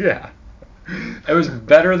plots? Yeah. It was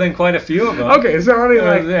better than quite a few of them. Okay, so I mean, it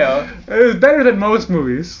was better than most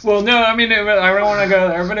movies. Well, no, I mean, I don't want to go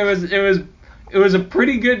there, but it was a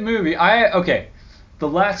pretty good movie. The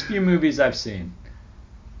last few movies I've seen: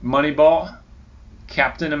 Moneyball,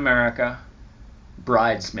 Captain America,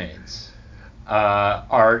 Bridesmaids,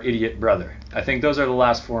 Our Idiot Brother. I think those are the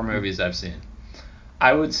last 4 movies I've seen.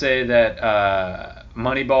 I would say that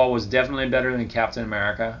Moneyball was definitely better than Captain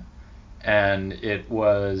America, and it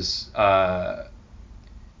was I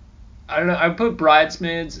don't know. I put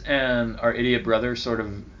Bridesmaids and Our Idiot Brother sort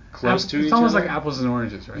of close to each other. It's almost like apples and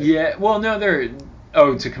oranges, right? Yeah. Well, no,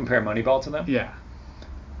 to compare Moneyball to them. Yeah.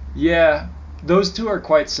 Yeah, those two are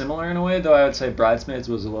quite similar in a way, though I would say Bridesmaids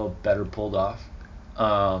was a little better pulled off.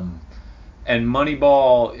 And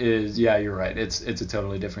Moneyball is, yeah, you're right. It's a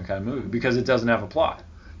totally different kind of movie because it doesn't have a plot.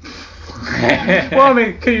 Well, I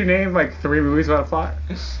mean, can you name like 3 movies without a plot?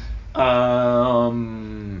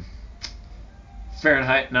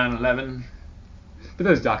 Fahrenheit 9/11. But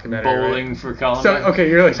that's documentary. Bowling right? for Columbine. So okay,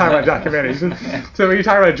 you're like talking about documentaries. So you're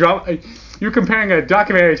talking about drama. You're comparing a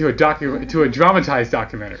documentary to a dramatized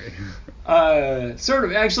documentary. Sort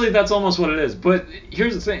of. Actually, that's almost what it is. But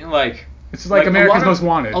here's the thing, like. It's like America's Most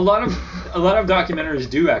Wanted. A lot of documentaries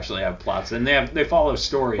do actually have plots, and they follow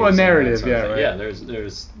stories. Well, narrative, yeah, right. Yeah,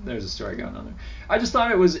 there's a story going on there. I just thought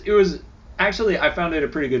it was actually, I found it a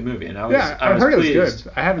pretty good movie, and I heard pleased. It was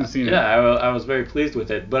good. I haven't seen it. Yeah, I was very pleased with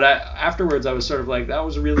it. But afterwards, I was sort of like, that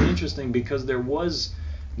was really interesting because there was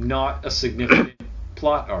not a significant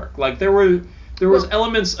plot arc. Like there was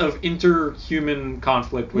elements of interhuman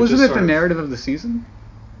conflict. Which wasn't it the narrative of the season?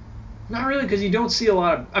 Not really, because you don't see a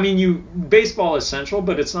lot of. I mean, baseball is central,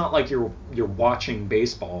 but it's not like you're watching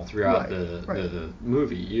baseball throughout the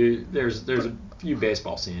movie. There's a few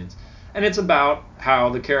baseball scenes, and it's about how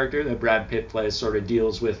the character that Brad Pitt plays sort of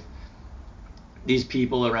deals with these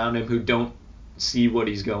people around him who don't see what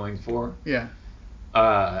he's going for. Yeah.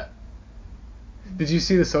 Did you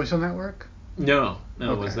see The Social Network? No.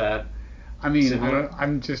 Okay. Was that? I mean, similar?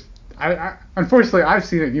 I unfortunately I've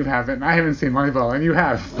seen it and you haven't, and I haven't seen Moneyball and you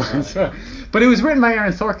have. So, but it was written by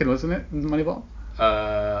Aaron Sorkin, wasn't it? Moneyball.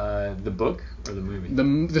 The book or the movie?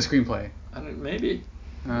 The screenplay. Maybe.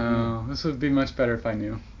 Oh, this would be much better if I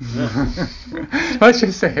knew. Let's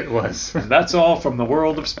just say it was. And that's all from the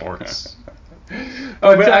world of sports.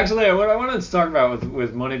 But actually, what I wanted to talk about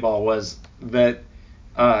with Moneyball was that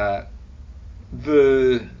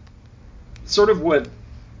the sort of what,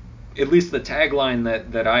 at least the tagline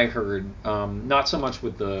that I heard, not so much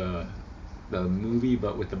with the movie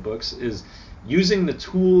but with the books, is using the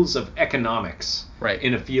tools of economics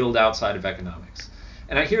in a field outside of economics.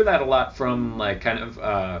 And I hear that a lot from like kind of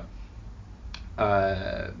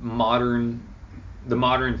the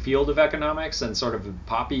modern field of economics and sort of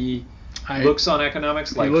poppy looks on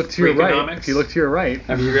economics, like Freakonomics. If you look to your right.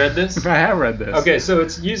 Have you read this? I have read this. Okay, so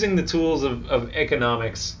it's using the tools of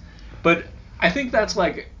economics, but I think that's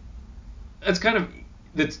kind of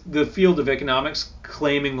the field of economics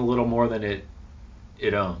claiming a little more than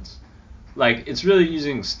it owns. Like, it's really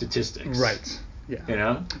using statistics. Right. Yeah. You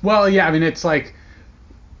know? Well, yeah, I mean, it's like,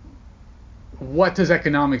 what does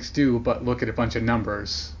economics do but look at a bunch of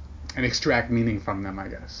numbers and extract meaning from them, I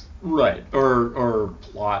guess. Right. Or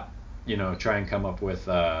plot, try and come up with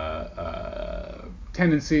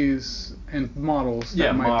tendencies and models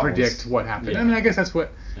that might predict what happened. Yeah. I mean, I guess that's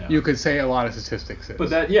what you could say a lot of statistics is. But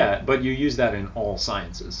but you use that in all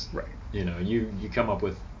sciences. Right. You come up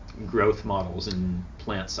with growth models in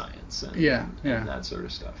plant science and that sort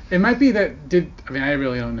of stuff. It might be that I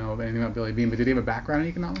really don't know anything about Billy Beane, but did he have a background in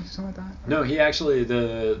economics or something like that? No, he actually,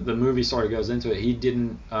 the movie sort of goes into it. He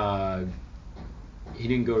didn't go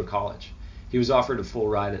to college. He was offered a full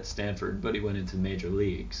ride at Stanford, but he went into major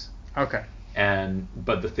leagues. Okay.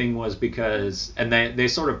 But the thing was because, and they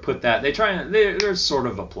sort of put that, there's sort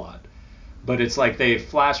of a plot, but it's like they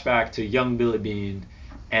flash back to young Billy Beane,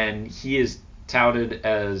 and he is touted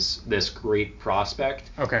as this great prospect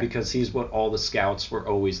because he's what all the scouts were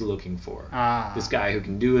always looking for. This guy who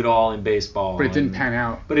can do it all in baseball. But it didn't pan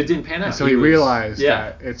out. And so he realized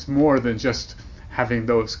that it's more than just having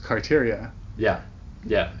those criteria. Yeah.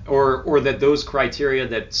 Yeah. Or that those criteria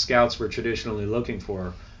that scouts were traditionally looking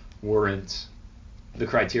for weren't the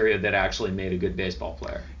criteria that actually made a good baseball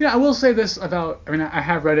player. Yeah, I will say this about, I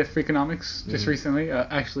have read it, Freakonomics, just recently.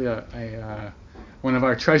 Actually, one of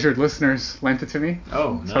our treasured listeners lent it to me.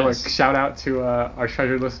 Oh, nice. So shout out to our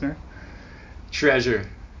treasured listener. Treasure.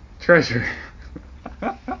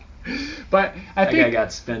 But I think I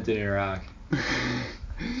got spent in Iraq.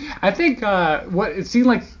 I think what it seemed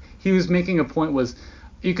like he was making a point was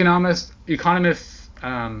economists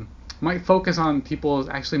might focus on people's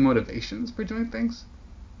actually motivations for doing things.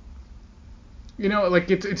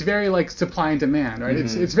 Like it's very like supply and demand, right?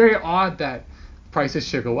 Mm-hmm. It's very odd that prices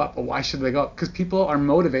should go up, but why should they go up? Because people are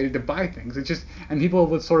motivated to buy things. And people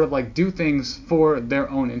would sort of like do things for their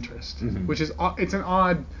own interest, which is it's an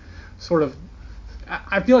odd sort of.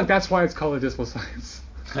 I feel like that's why it's called a dismal science.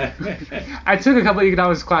 I took a couple of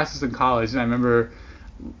economics classes in college, and I remember,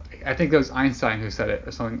 I think it was Einstein who said it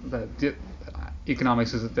or something, that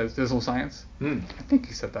economics is a dismal science. I think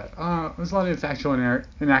he said that. There's a lot of factual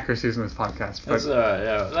inaccuracies in this podcast. But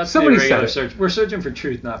that's somebody said it. We're searching for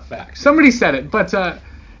truth, not facts. Somebody said it, but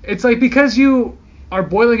it's like because you are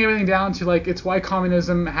boiling everything down to like it's why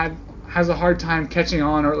communism has a hard time catching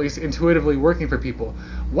on, or at least intuitively working for people.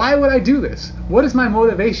 Why would I do this? What is my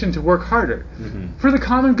motivation to work harder? For the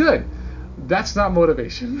common good. That's not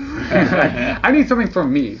motivation. I need something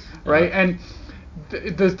from me, right? And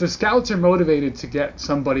the scouts are motivated to get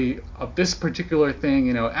somebody of this particular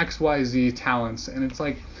thing, XYZ talents, and it's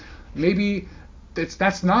like maybe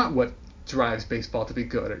that's not what drives baseball to be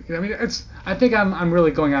good. I think I'm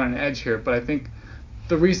really going out on an edge here, but I think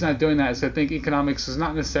the reason I'm doing that is I think economics is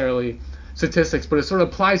not necessarily statistics, but it sort of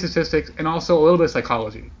applies statistics and also a little bit of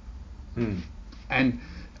psychology. And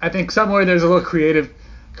I think somewhere there's a little creative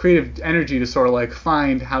energy to sort of like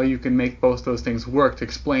find how you can make both those things work to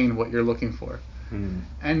explain what you're looking for.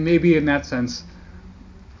 And maybe in that sense,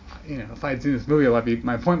 if I had seen this movie,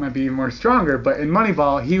 my point might be even more stronger. But in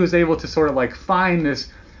Moneyball, he was able to sort of like find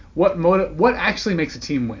this what actually makes a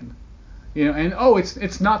team win, and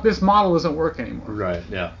it's not this model doesn't work anymore. Right.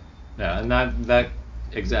 Yeah. And that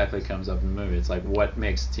exactly comes up in the movie. It's like, what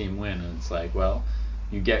makes a team win? And it's like, well,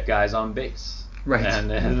 you get guys on base. Right. And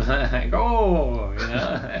then like, oh,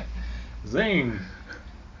 zing.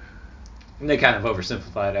 And they kind of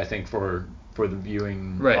oversimplified, I think, for the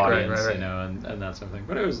viewing audience, right. and that sort of thing.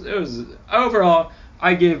 But it was overall,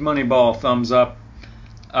 I gave Moneyball thumbs up,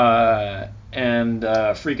 and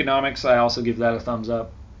Freakonomics, I also give that a thumbs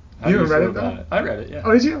up. You haven't read it though? I read it, yeah.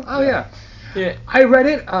 Oh, did you? Oh, yeah. I read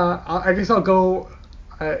it. I guess I'll go.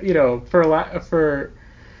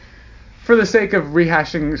 For the sake of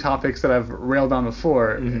rehashing topics that I've railed on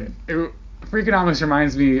before, Freakonomics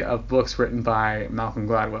reminds me of books written by Malcolm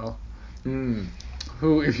Gladwell,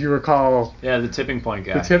 who, if you recall, the tipping point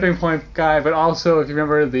guy. But also, if you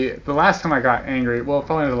remember, the last time I got angry, well,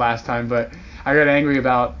 probably not the last time, but I got angry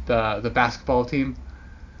about the basketball team,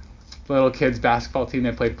 the little kids basketball team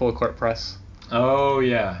that played full court press. Oh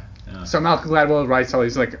yeah. So Malcolm Gladwell writes all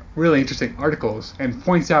these like really interesting articles and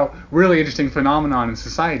points out really interesting phenomenon in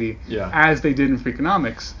society as they did in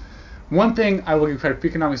Freakonomics. One thing I will give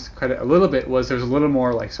Freakonomics credit a little bit was there's a little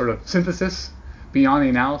more like sort of synthesis beyond the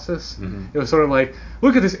analysis. It was sort of like,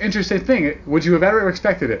 look at this interesting thing. Would you have ever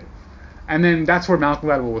expected it? And then that's where Malcolm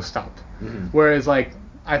Gladwell will stop. Whereas like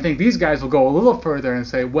I think these guys will go a little further and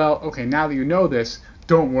say, well, okay, now that you know this,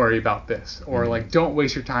 don't worry about this, or like don't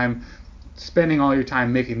waste your time spending all your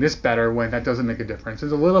time making this better when that doesn't make a difference.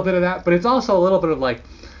 There's a little bit of that, but it's also a little bit of like,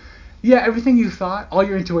 everything you thought, all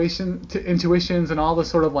your intuitions and all the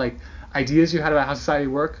sort of like ideas you had about how society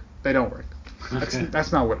work, they don't work.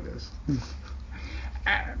 That's not what it is.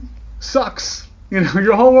 Sucks.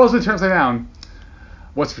 Your whole world's been turned upside down.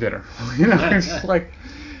 What's for dinner? It's like,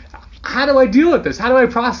 how do I deal with this? How do I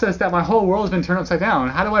process that my whole world's been turned upside down?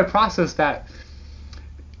 How do I process that?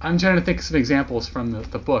 I'm trying to think of some examples from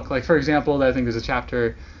the book. Like, for example, I think there's a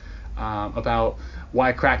chapter about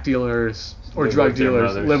why crack dealers or drug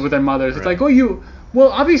dealers live with their mothers. Right. It's like,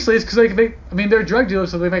 well, obviously it's because they're drug dealers,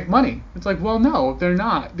 so they make money. It's like, well, no, they're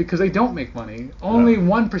not, because they don't make money. Only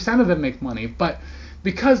 1% of them make money, but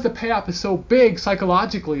because the payoff is so big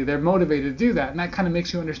psychologically, they're motivated to do that, and that kind of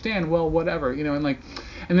makes you understand, well, whatever, and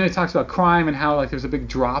then it talks about crime and how like there's a big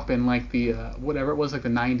drop in like the whatever it was, like the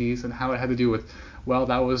 90s, and how it had to do with, well,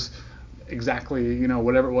 that was exactly,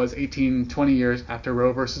 whatever it was, 18, 20 years after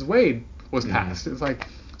Roe versus Wade was passed. It's like,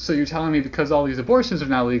 so you're telling me because all these abortions are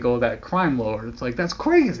now legal that crime lowered? It's like, that's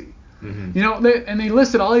crazy. And they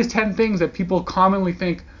listed all these 10 things that people commonly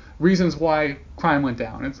think reasons why crime went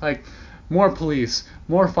down. It's like more police,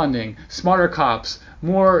 more funding, smarter cops,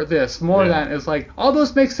 more this, more that. It's like, all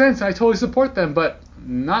those make sense and I totally support them, but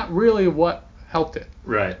not really what helped it.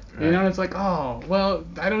 Right. And it's like, oh, well,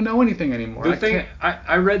 I don't know anything anymore.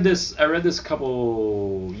 I read this a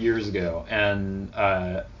couple years ago, and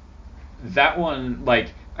that one, like,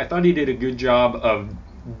 I thought he did a good job of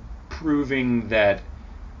proving that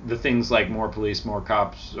the things like more police, more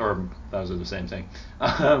cops, or those are the same thing,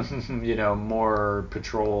 more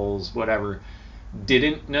patrols, whatever,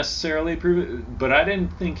 didn't necessarily prove it, but I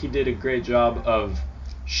didn't think he did a great job of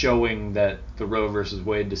showing that the Roe versus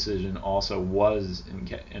Wade decision also was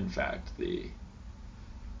in fact the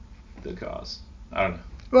cause. I don't know.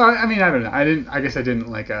 Well, I mean, I don't know. I guess I didn't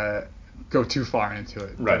like go too far into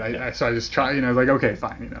it. Right. But so I just tried. Like, okay,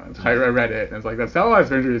 fine. I read it, and it's like, that's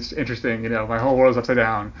very interesting. My whole world's upside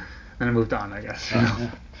down, and I moved on, I guess.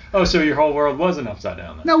 Oh, so your whole world wasn't upside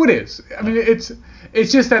down then? No, it is. I mean, it's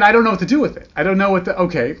just that I don't know what to do with it. I don't know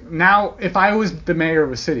okay, now if I was the mayor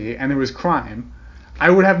of a city and there was crime, I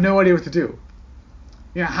would have no idea what to do.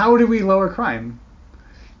 How do we lower crime?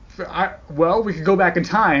 Well, we could go back in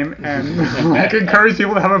time and like encourage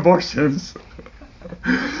people to have abortions.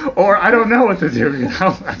 Or I don't know what to do.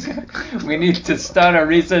 We need to start a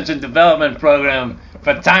research and development program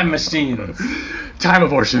for time machines. Time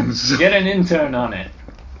abortions. Get an intern on it.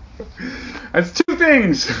 That's two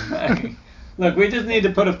things. Look, we just need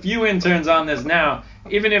to put a few interns on this now.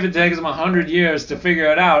 Even if it takes them 100 years to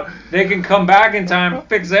figure it out, they can come back in time,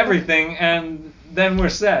 fix everything, and then we're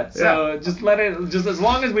set. So just as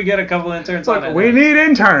long as we get a couple interns on it. We need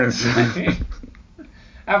interns.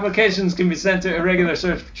 Applications can be sent to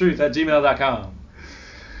irregularsearchfortruth@gmail.com.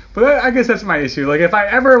 But I guess that's my issue. Like, if I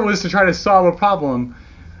ever was to try to solve a problem,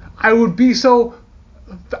 I would be so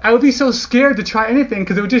scared to try anything,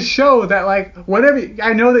 because it would just show that, like, whatever.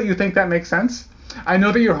 I know that you think that makes sense. I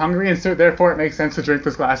know that you're hungry, and so therefore it makes sense to drink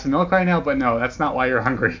this glass of milk right now. But no, that's not why you're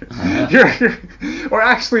hungry. Or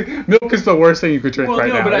actually, milk is the worst thing you could drink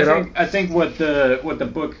right now. But I think what the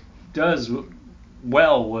book does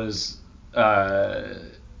well was, or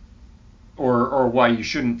why you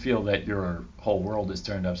shouldn't feel that your whole world is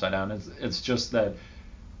turned upside down. It's just that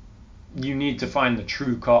you need to find the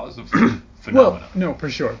true cause of Well, phenomena. no, for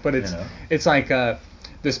sure, but it's You know? it's like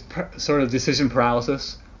this sort of decision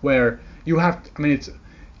paralysis where you have. I mean,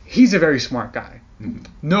 he's a very smart guy. Mhm.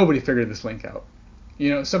 Nobody figured this link out.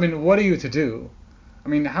 So I mean, what are you to do? I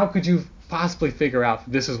mean, how could you possibly figure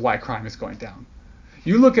out this is why crime is going down?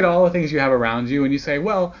 You look at all the things you have around you and you say,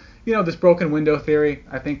 well, this broken window theory.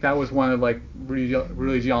 I think that was one of like Rudy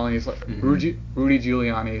Giuliani's Rudy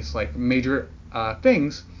Giuliani's like major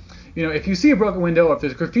things. If you see a broken window or if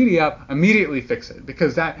there's graffiti up, immediately fix it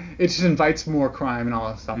because it just invites more crime and all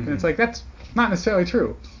that stuff. And it's like that's not necessarily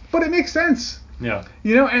true, but it makes sense. Yeah.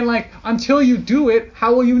 And like until you do it,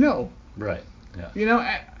 how will you know? Right.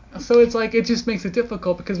 Yeah. So it's like it just makes it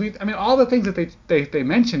difficult because all the things that they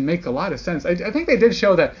mentioned make a lot of sense. I think they did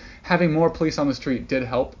show that having more police on the street did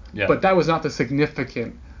help, but that was not the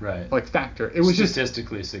significant factor. It was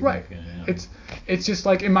statistically significant. Right. Yeah. It's just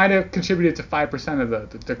like it might have contributed to 5% of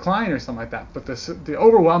the decline or something like that, but the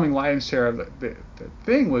overwhelming lion's share of the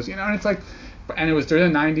thing was and it's like. And it was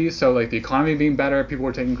during the 90s, so like the economy being better, people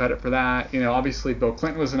were taking credit for that. Obviously Bill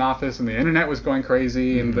Clinton was in office and the internet was going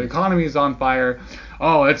crazy and the economy is on fire.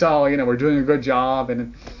 Oh, it's all, we're doing a good job.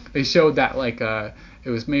 And they showed that like it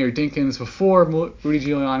was Mayor Dinkins before Rudy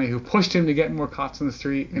Giuliani who pushed him to get more cops in the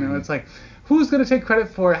street. It's like, who's going to take credit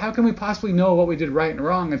for it? How can we possibly know what we did right and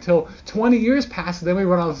wrong until 20 years pass and then we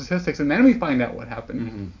run all the statistics and then we find out what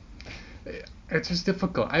happened? It's just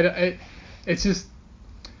difficult. It's just...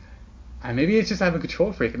 maybe it's just I'm a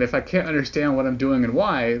control freak, and if I can't understand what I'm doing and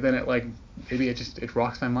why, then it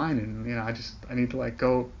rocks my mind, and I need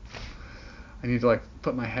to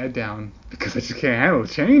put my head down because I just can't handle the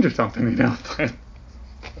change or something, But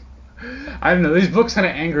I don't know. These books kind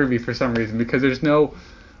of anger me for some reason because there's no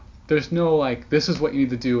like this is what you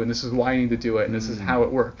need to do and this is why you need to do it and this is how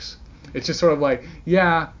it works. It's just sort of like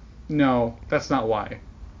no, that's not why.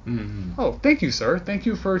 Mm-hmm. Oh, thank you, sir. Thank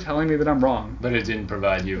you for telling me that I'm wrong. But it didn't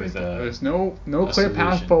provide you with There's no clear solution.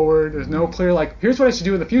 path forward. There's no clear here's what I should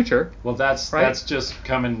do in the future. Well, that's just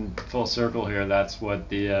coming full circle here. That's what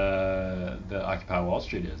the Occupy Wall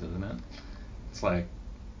Street is, isn't it? It's like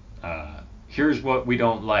here's what we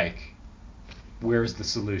don't like. Where's the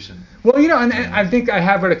solution? Well, and I think I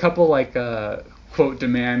have read a couple quote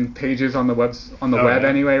demand pages on the web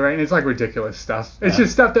anyway, right? And it's like ridiculous stuff. It's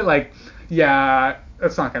just stuff that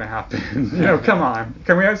that's not going to happen. Come on.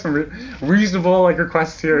 Can we have some reasonable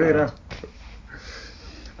requests here?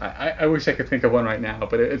 I wish I could think of one right now,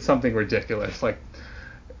 but it's something ridiculous. Like,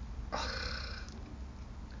 I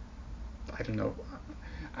don't know.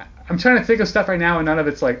 I'm trying to think of stuff right now, and none of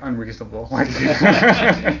it's unreasonable.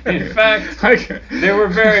 In fact, they were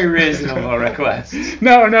very reasonable requests.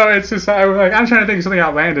 No, it's just I'm trying to think of something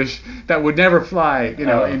outlandish that would never fly,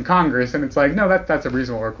 in Congress, and it's like, no, that's a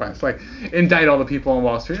reasonable request. Like, indict all the people on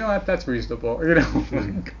Wall Street. That's reasonable.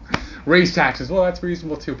 Raise taxes. Well, that's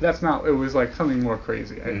reasonable too. But that's not. It was something more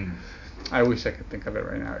crazy. I wish I could think of it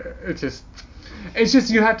right now. It's just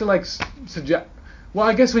you have to suggest. Well,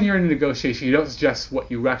 I guess when you're in a negotiation, you don't suggest what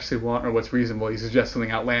you actually want or what's reasonable. You suggest something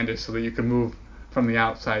outlandish so that you can move from the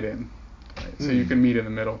outside in. Right? So you can meet in the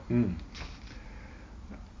middle.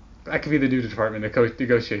 That could be the new department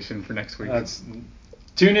negotiation for next week.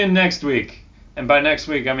 Tune in next week. And by next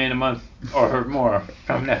week, I mean a month or more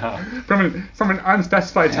from now. From an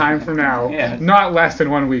unspecified time from now. Yes. Not less than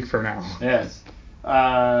 1 week from now. Yes.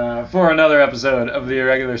 For another episode of the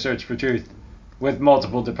Irregular Search for Truth with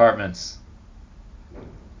multiple departments.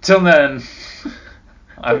 Till then,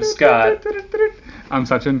 I'm Scott. I'm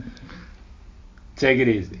Sachin. Take it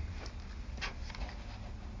easy.